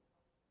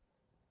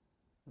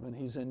 When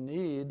he's in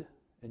need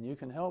and you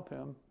can help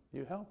him,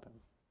 you help him.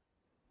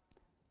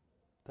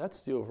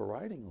 That's the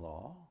overriding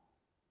law,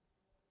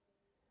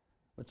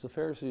 which the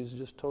Pharisees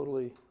just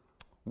totally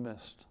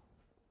missed.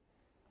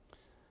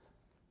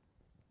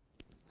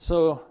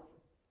 So,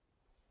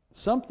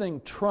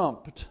 something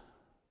trumped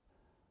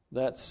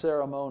that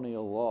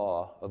ceremonial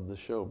law of the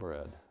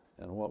showbread.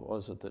 And what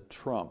was it that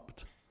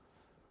trumped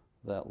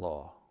that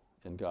law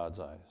in God's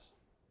eyes?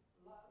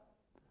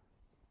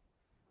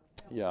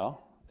 Yeah.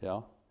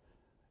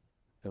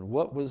 And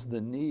what was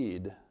the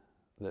need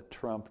that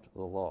trumped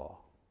the law?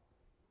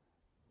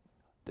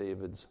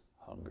 David's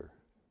hunger.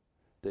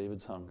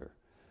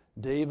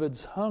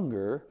 David's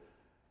hunger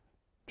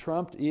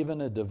trumped even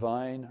a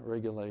divine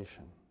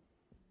regulation.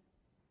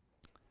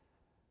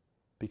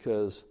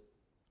 Because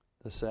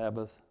the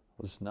Sabbath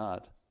was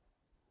not,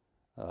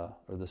 or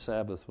the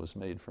Sabbath was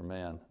made for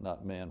man,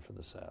 not man for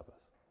the Sabbath.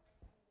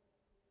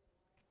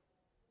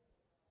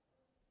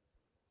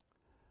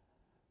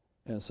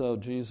 And so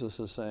Jesus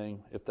is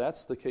saying, if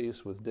that's the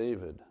case with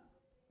David,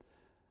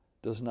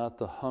 does not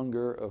the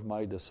hunger of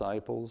my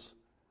disciples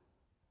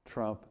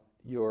trump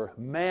your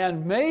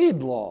man-made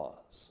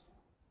laws?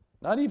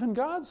 Not even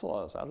God's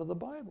laws out of the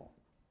Bible.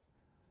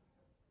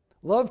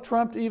 Love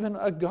trumped even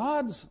a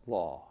God's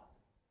law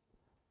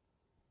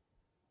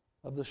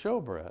of the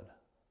showbread.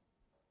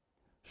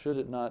 Should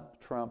it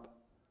not trump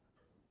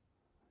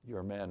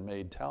your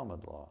man-made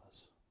Talmud laws?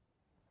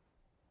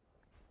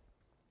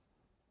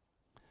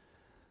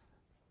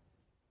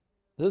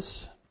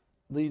 This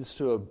leads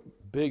to a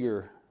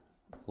bigger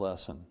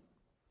lesson.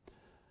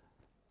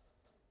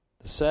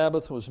 The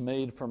Sabbath was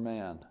made for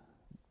man.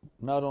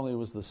 Not only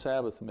was the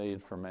Sabbath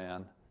made for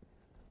man,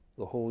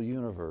 the whole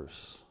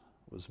universe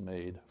was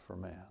made for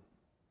man.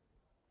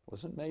 It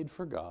wasn't made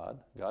for God.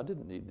 God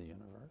didn't need the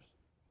universe.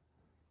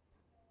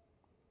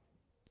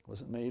 It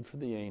wasn't made for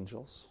the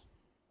angels.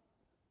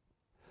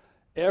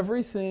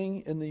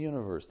 Everything in the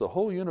universe, the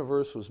whole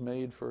universe was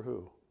made for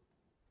who?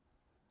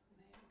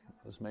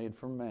 It was made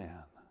for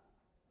man,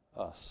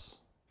 us,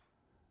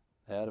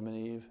 Adam and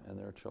Eve and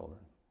their children.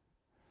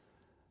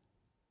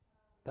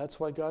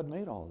 That's why God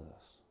made all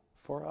this,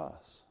 for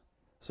us.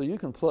 So you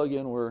can plug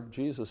in where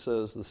Jesus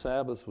says the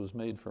Sabbath was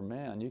made for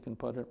man. You can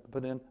put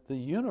in the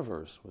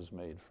universe was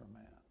made for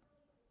man.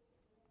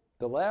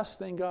 The last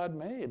thing God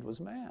made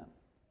was man,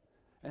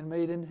 and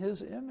made in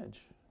his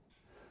image.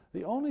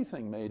 The only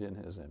thing made in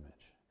his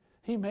image.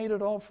 He made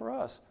it all for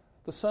us.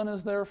 The sun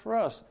is there for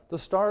us. The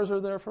stars are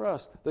there for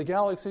us. The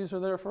galaxies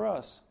are there for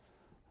us.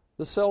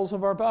 The cells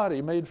of our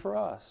body made for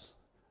us.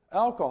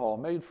 Alcohol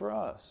made for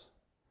us.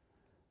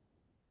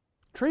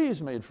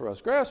 Trees made for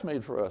us. Grass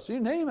made for us. You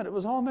name it, it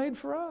was all made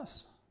for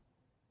us.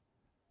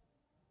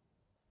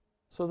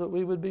 So that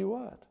we would be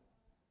what?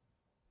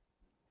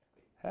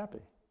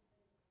 Happy.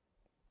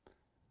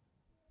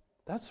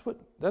 That's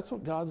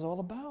what God's all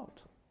about.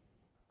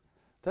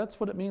 That's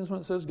what it means when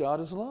it says God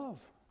is love.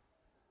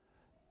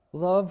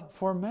 Love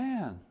for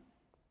man.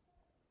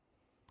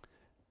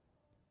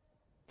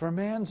 for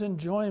man's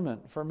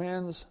enjoyment, for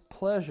man's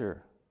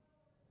pleasure.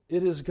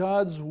 It is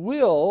God's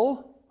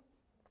will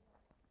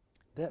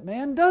that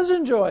man does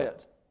enjoy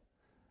it.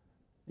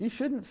 You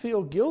shouldn't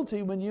feel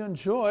guilty when you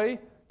enjoy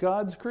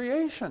God's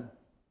creation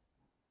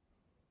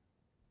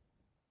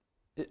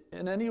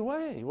in any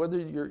way, whether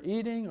you're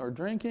eating or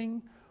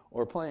drinking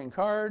or playing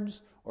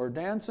cards or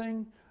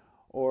dancing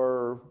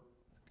or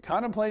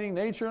contemplating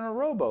nature in a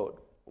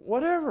rowboat,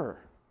 whatever.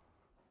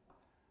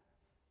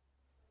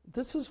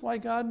 This is why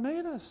God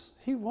made us.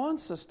 He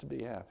wants us to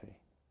be happy.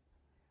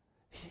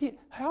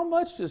 How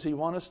much does He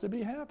want us to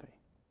be happy?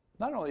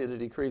 Not only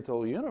did He create the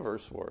whole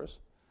universe for us,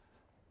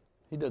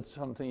 He did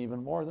something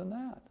even more than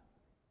that.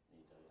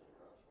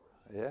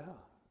 Yeah.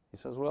 He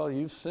says, well,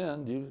 you've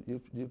sinned,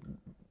 you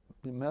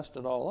messed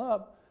it all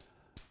up,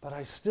 but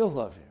I still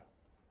love you.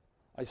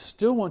 I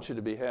still want you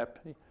to be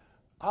happy.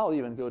 I'll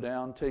even go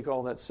down, take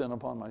all that sin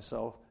upon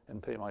myself,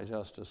 and pay my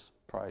justice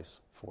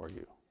price for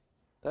you.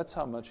 That's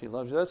how much He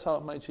loves you. That's how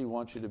much He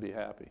wants you to be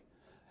happy.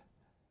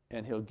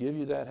 And He'll give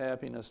you that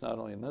happiness not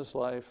only in this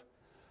life,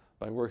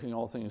 by working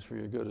all things for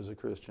your good as a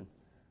Christian,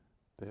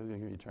 but He'll give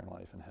you eternal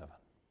life in heaven.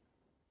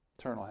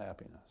 Eternal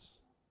happiness.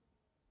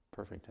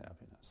 Perfect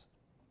happiness.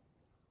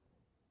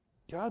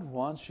 God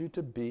wants you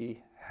to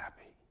be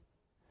happy.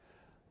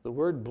 The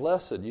word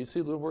blessed, you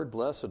see the word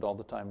blessed all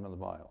the time in the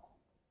Bible.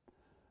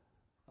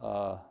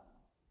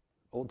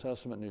 Old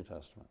Testament, New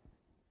Testament.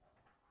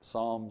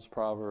 Psalms,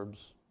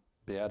 Proverbs,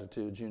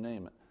 Beatitudes, you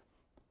name it.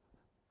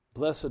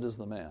 Blessed is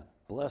the man.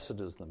 Blessed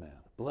is the man.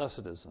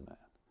 Blessed is the man.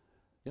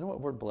 You know what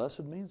word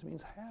blessed means? It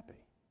means happy.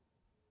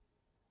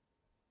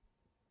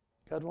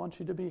 God wants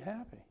you to be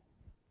happy.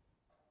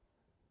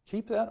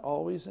 Keep that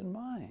always in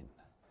mind.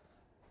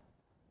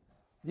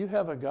 You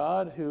have a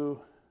God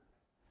who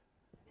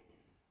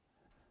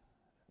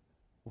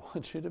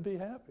wants you to be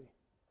happy.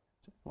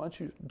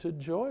 Wants you to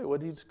enjoy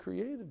what He's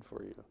created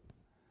for you.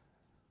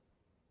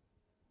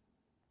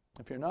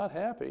 If you're not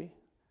happy,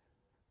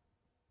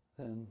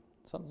 then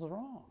something's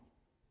wrong.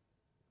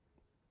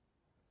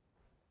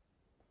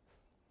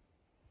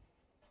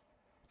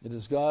 It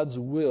is God's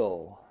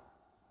will,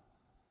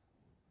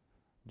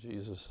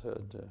 Jesus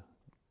said, to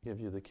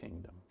give you the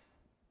kingdom.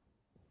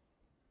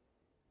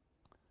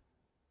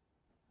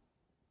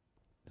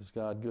 It's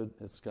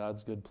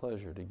God's good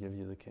pleasure to give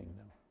you the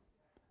kingdom.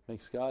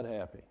 Makes God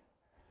happy.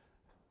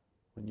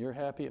 When you're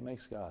happy, it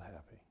makes God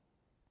happy.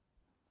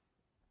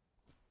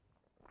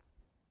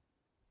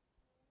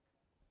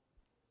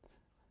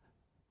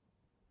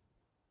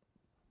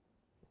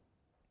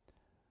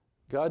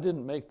 God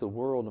didn't make the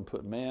world and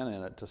put man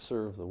in it to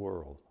serve the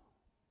world.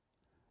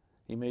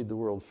 He made the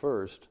world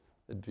first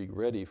to be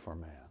ready for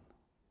man.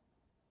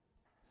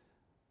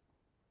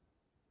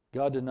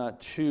 God did not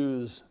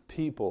choose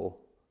people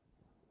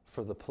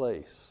for the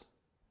place.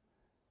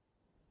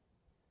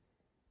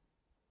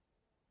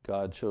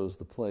 God chose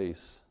the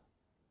place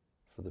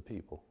for the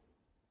people.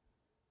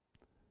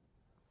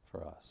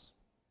 For us.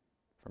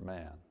 For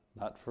man.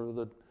 Not for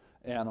the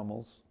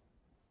animals.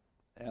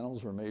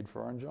 Animals were made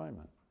for our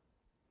enjoyment.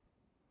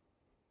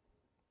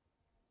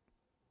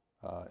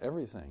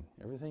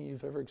 Everything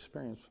you've ever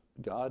experienced,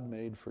 God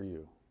made for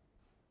you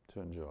to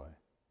enjoy.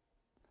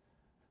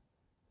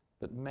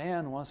 But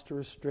man wants to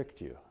restrict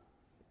you.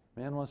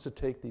 Man wants to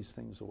take these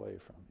things away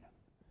from you.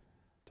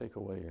 Take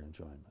away your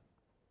enjoyment.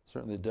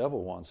 Certainly the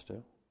devil wants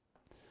to.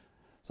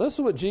 So this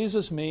is what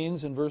Jesus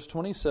means in verse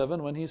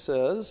 27 when He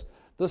says,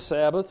 the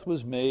Sabbath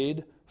was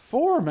made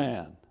for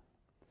man,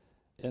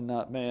 and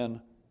not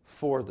man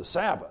for the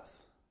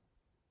Sabbath,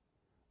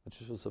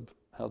 which was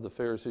how the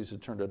Pharisees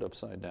had turned it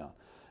upside down.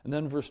 And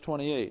then verse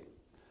 28,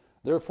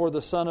 therefore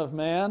the Son of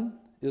Man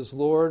is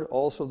Lord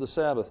also of the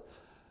Sabbath.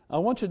 I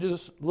want you to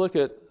just look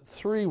at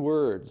 3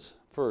 words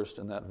first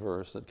in that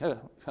verse that kind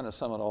of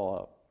sum it all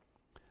up.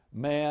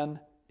 Man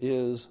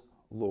is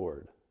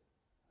Lord.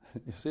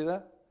 You see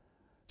that?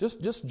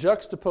 Just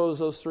juxtapose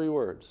those 3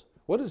 words.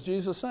 What is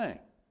Jesus saying?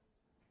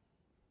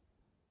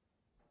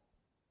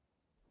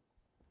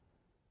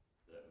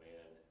 That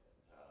man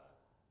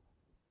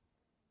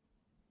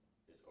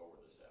is over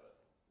the Sabbath.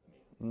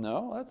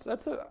 No,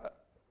 that's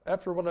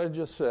after what I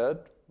just said,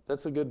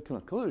 that's a good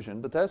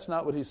conclusion, but that's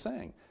not what He's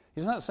saying.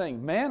 He's not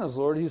saying man is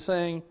Lord, He's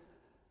saying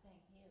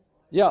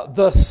yeah,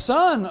 the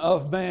Son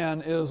of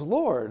Man is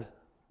Lord.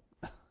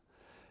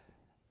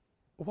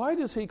 Why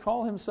does He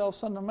call Himself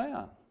Son of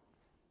Man?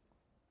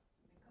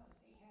 Because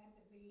He had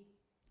to be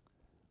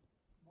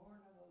born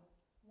of a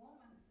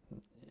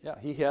woman. Yeah,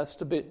 He has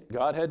to be.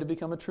 God had to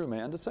become a true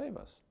man to save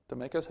us, to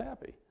make us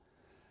happy.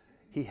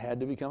 He had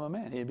to become a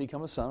man. He had to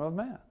become a Son of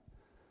Man.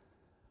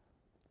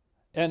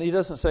 And He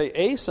doesn't say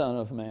a Son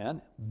of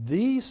Man,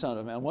 the Son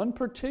of Man, one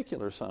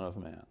particular Son of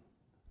Man,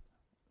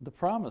 the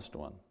promised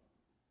one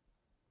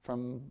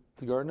from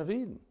the Garden of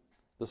Eden,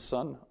 the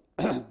Son,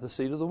 the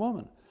seed of the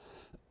woman.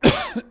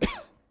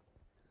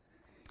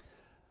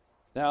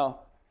 Now,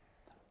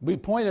 we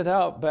pointed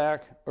out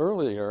back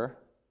earlier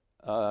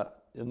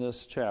in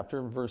this chapter,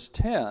 in verse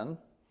 10,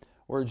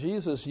 where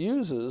Jesus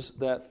uses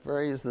that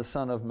phrase, the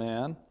Son of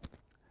Man,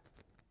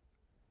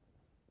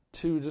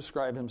 to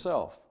describe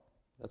himself.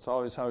 That's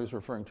always how he's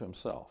referring to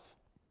himself.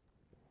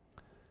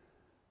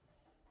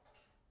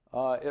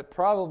 It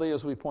probably,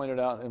 as we pointed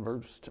out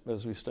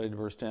as we studied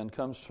verse 10,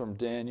 comes from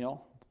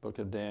Daniel, the book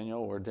of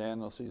Daniel, where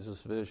Daniel sees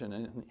this vision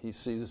and he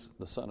sees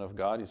the Son of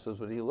God. He says,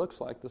 but he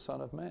looks like the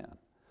Son of Man.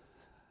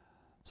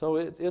 So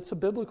it's a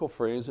biblical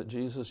phrase that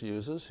Jesus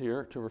uses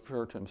here to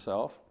refer to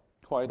himself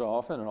quite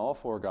often in all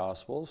four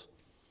Gospels.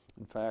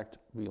 In fact,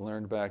 we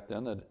learned back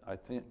then that I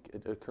think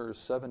it occurs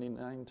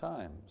 79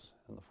 times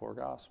in the four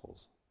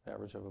Gospels,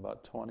 average of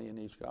about 20 in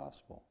each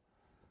Gospel.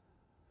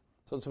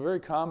 So it's a very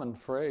common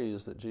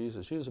phrase that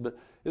Jesus uses, but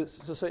it's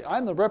to say,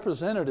 I'm the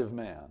representative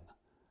man.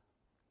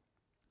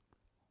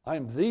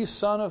 I'm the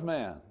Son of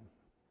Man.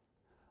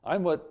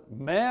 I'm what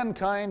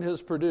mankind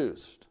has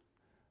produced.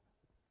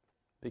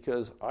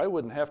 Because I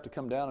wouldn't have to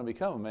come down and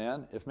become a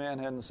man if man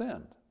hadn't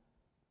sinned.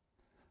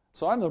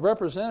 So I'm the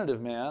representative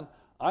man.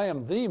 I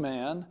am the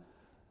man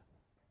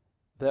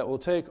that will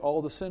take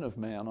all the sin of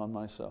man on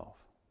myself.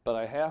 But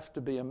I have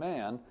to be a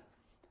man.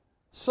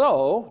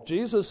 So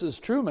Jesus is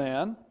true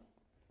man,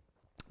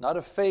 not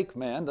a fake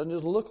man, doesn't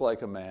just look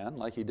like a man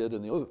like he did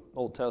in the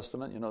Old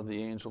Testament,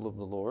 the angel of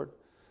the Lord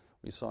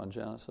we saw in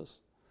Genesis.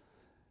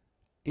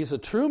 He's a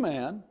true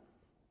man,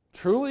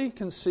 truly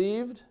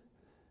conceived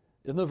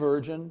in the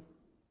Virgin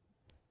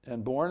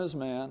and born as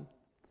man.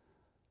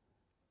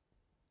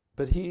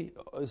 But he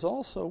is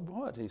also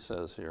what he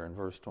says here in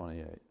verse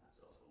 28.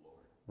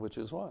 Which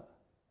is what?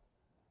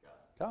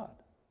 God.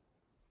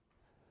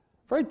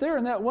 Right there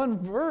in that one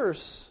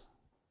verse,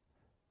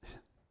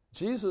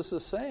 Jesus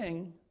is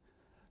saying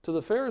to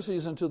the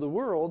Pharisees and to the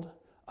world,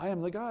 I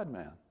am the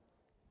God-man.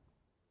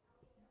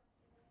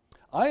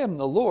 I am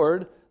the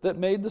Lord that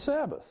made the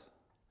Sabbath.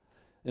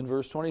 In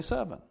verse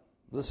 27,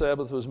 the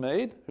Sabbath was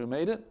made. Who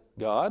made it?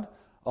 God.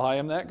 I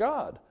am that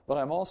God, but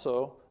I'm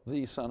also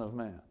the Son of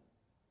Man.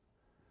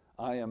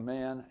 I am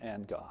man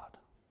and God.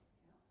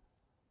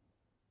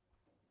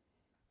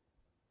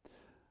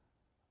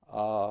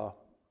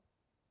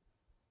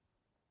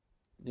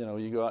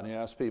 You go out and you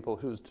ask people,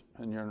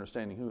 in your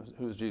understanding,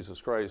 who's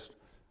Jesus Christ?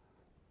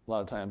 A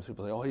lot of times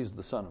people say, oh, he's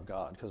the Son of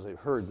God, because they've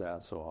heard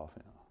that so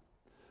often.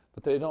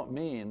 But they don't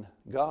mean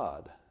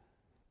God.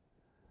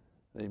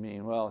 They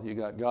mean, well, you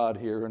got God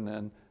here, and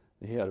then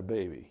he had a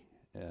baby.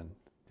 And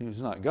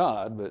he's not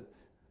God, but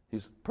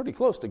he's pretty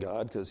close to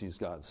God because he's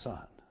God's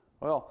Son.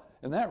 Well,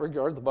 in that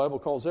regard, the Bible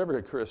calls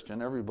every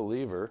Christian, every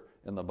believer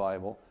in the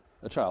Bible,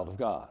 a child of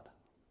God.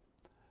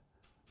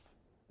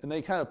 And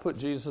they kind of put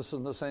Jesus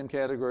in the same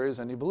category as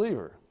any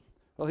believer.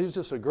 Well, he's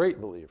just a great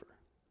believer.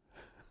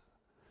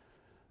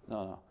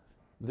 No.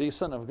 The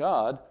Son of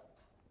God.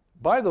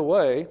 By the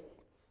way,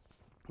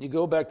 you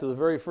go back to the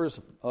very first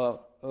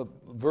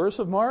verse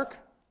of Mark.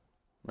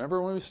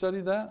 Remember when we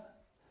studied that?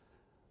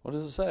 What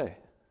does it say?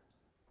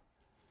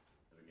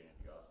 The beginning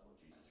of the gospel,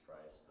 Jesus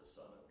Christ, the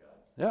Son of God.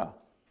 Yeah.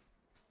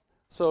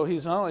 So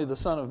he's not only the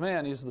Son of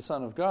Man, he's the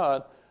Son of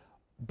God.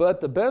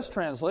 But the best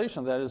translation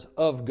of that is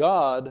of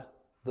God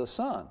the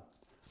Son.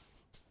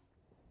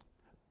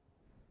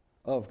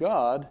 Of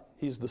God,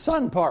 he's the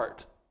Son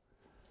part.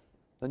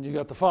 Then you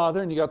got the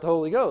Father and you got the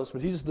Holy Ghost,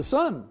 but he's the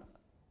Son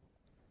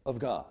of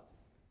God.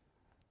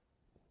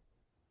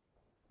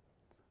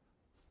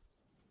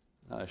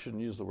 Now, I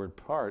shouldn't use the word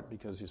part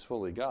because he's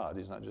fully God.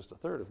 He's not just a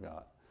third of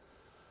God.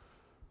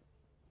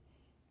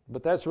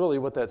 But that's really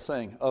what that's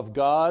saying. Of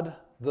God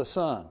the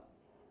Son.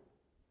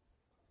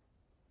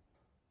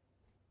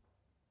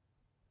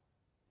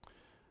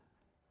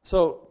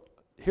 So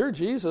here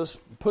Jesus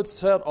puts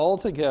that all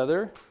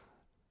together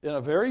in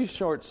a very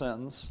short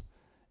sentence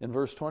in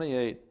verse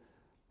 28.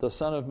 The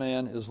Son of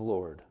Man is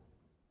Lord.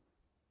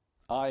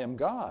 I am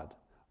God.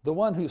 The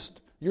one who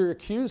you're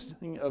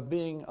accusing of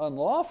being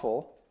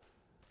unlawful,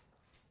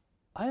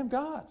 I am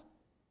God.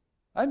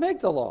 I make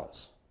the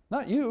laws,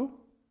 not you.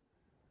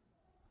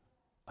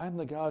 I am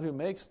the God who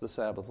makes the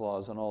Sabbath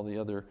laws and all the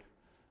other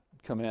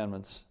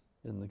commandments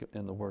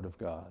in the Word of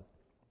God.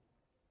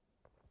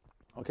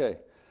 Okay,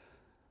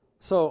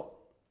 so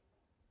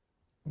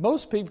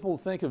most people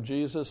think of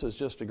Jesus as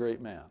just a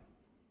great man,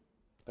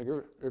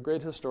 a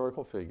great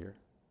historical figure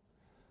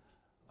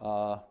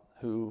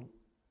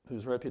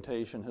whose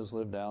reputation has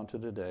lived down to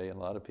today, and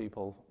a lot of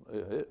people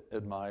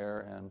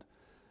admire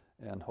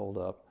and hold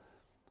up.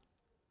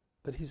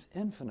 But he's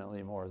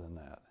infinitely more than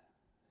that.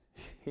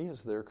 He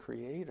is their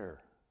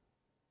creator.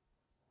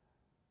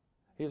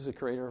 He is the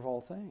creator of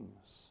all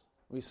things.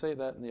 We say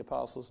that in the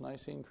Apostles'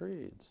 Nicene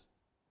Creeds.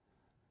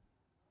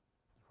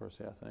 Of course,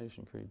 the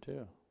Athanasian Creed,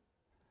 too.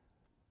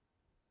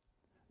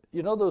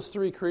 You know, those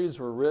three creeds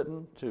were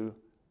written to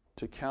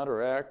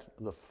counteract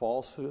the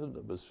falsehood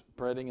that was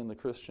spreading in the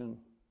Christian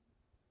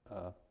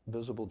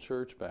visible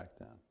church back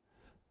then,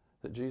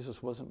 that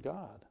Jesus wasn't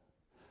God.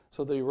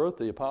 So they wrote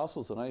the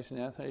Apostles' and Nicene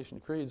and Athanasian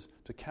Creeds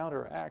to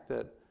counteract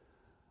that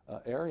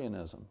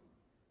Arianism.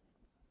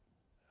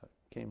 It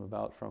came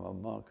about from a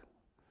monk,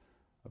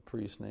 a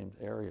priest named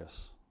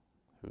Arius,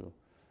 who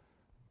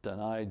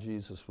denied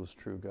Jesus was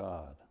true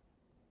God.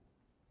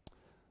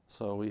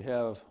 So we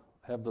have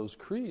those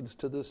creeds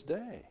to this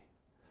day.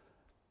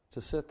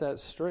 to set that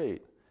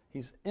straight.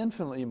 He's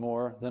infinitely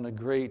more than a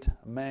great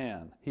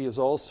man. He is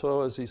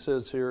also, as he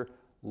says here,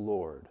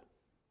 Lord.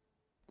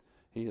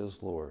 He is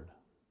Lord.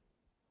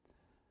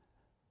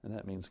 And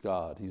that means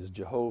God. He's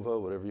Jehovah,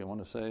 whatever you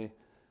want to say.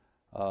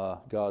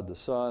 God the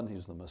Son.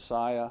 He's the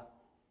Messiah.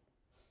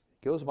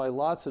 He goes by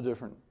lots of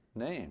different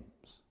names.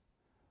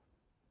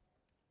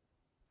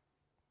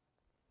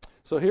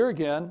 So here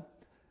again,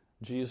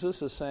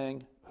 Jesus is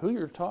saying, who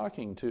you're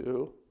talking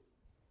to,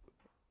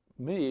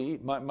 me,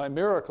 my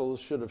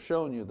miracles should have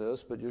shown you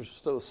this, but you're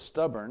so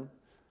stubborn.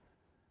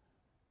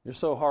 You're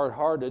so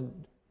hard-hearted.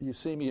 You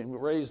see me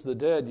raise the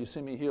dead. You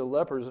see me heal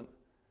lepers. And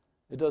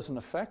it doesn't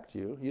affect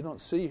you. You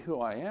don't see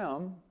who I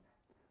am.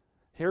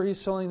 Here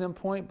he's telling them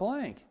point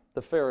blank,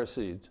 the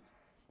Pharisees,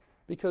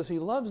 because he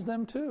loves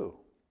them too.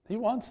 He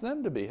wants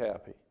them to be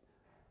happy.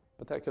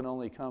 But that can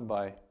only come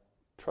by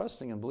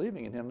trusting and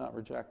believing in him, not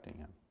rejecting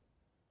him.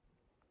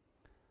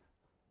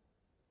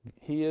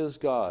 He is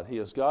God. He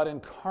is God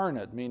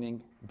incarnate,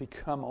 meaning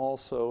become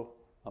also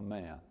a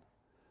man.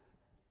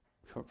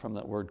 From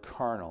that word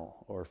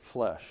carnal or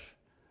flesh.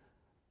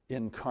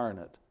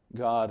 Incarnate.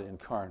 God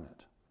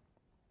incarnate.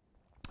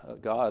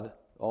 God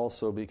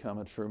also become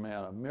a true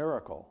man. A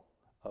miracle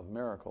of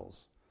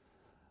miracles.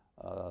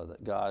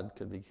 That God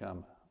could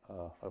become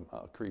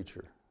a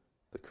creature.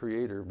 The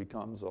Creator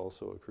becomes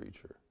also a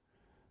creature.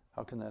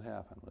 How can that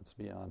happen? It's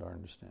beyond our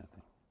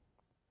understanding.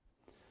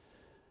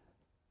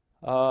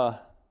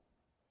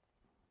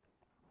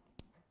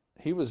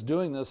 He was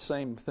doing this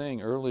same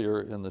thing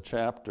earlier in the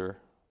chapter,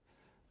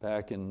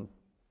 back in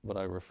what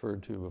I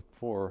referred to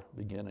before,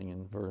 beginning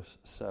in verse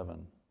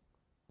 7.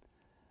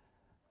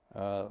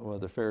 Where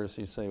the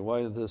Pharisees say,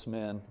 why does this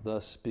man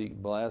thus speak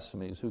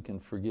blasphemies? Who can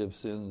forgive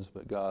sins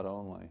but God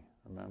only?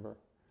 Remember?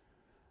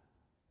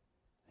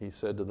 He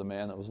said to the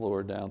man that was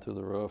lowered down through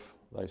the roof,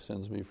 thy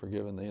sins be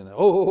forgiven thee. And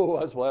they,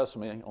 that's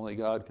blasphemy. Only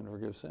God can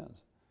forgive sins.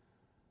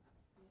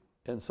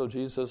 And so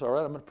Jesus says, all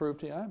right, I'm going to prove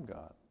to you I'm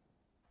God.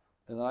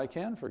 And that I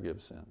can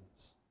forgive sins.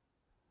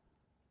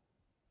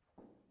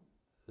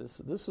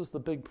 This is the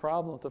big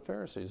problem with the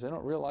Pharisees. They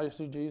don't realize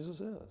who Jesus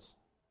is.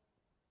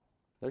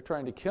 They're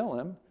trying to kill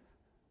him,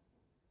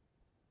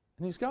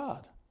 and he's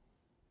God.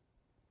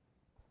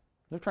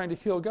 They're trying to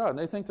kill God, and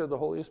they think they're the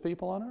holiest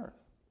people on earth.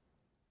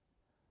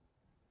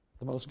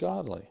 The most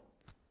godly.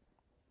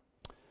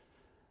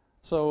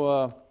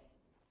 So,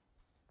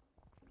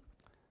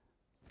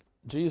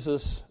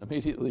 Jesus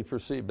immediately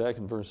perceived, back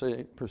in verse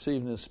 8,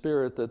 perceived in his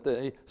spirit that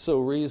they so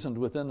reasoned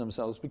within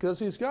themselves. Because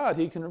he's God,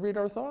 he can read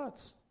our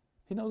thoughts.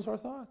 He knows our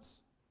thoughts.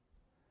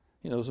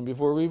 He knows them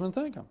before we even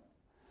think them.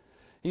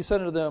 He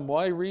said unto them,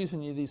 why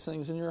reason ye these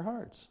things in your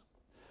hearts?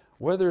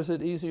 Whether is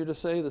it easier to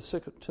say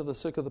to the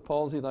sick of the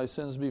palsy, thy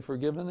sins be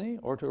forgiven thee,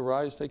 or to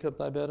arise, take up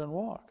thy bed, and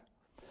walk?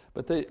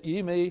 But that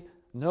ye may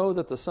know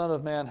that the Son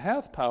of Man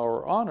hath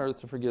power on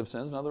earth to forgive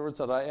sins. In other words,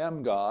 that I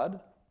am God.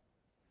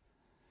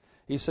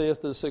 He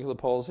saith to the sick of the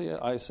palsy,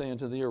 I say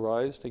unto thee,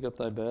 arise, take up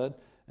thy bed,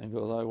 and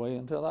go thy way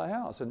into thy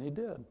house. And he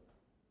did.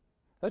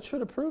 That should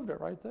have proved it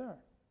right there.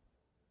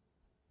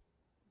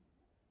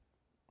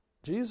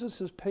 Jesus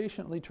is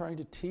patiently trying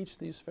to teach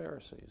these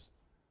Pharisees.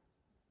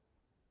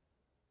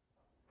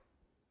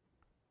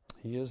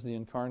 He is the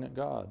incarnate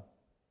God.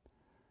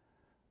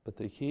 But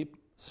they keep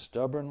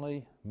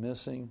stubbornly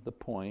missing the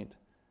point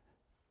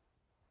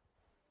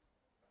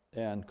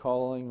and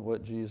calling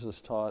what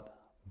Jesus taught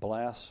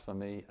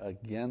blasphemy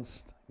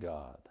against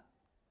God.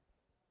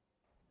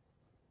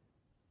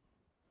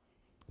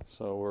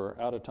 So we're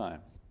out of time.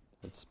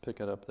 Let's pick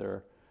it up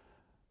there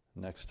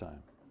next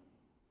time.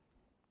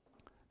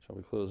 Shall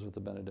we close with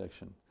the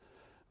benediction?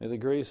 May the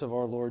grace of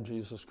our Lord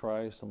Jesus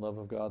Christ and love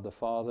of God the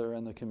Father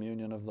and the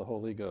communion of the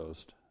Holy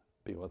Ghost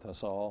be with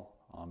us all.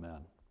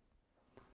 Amen.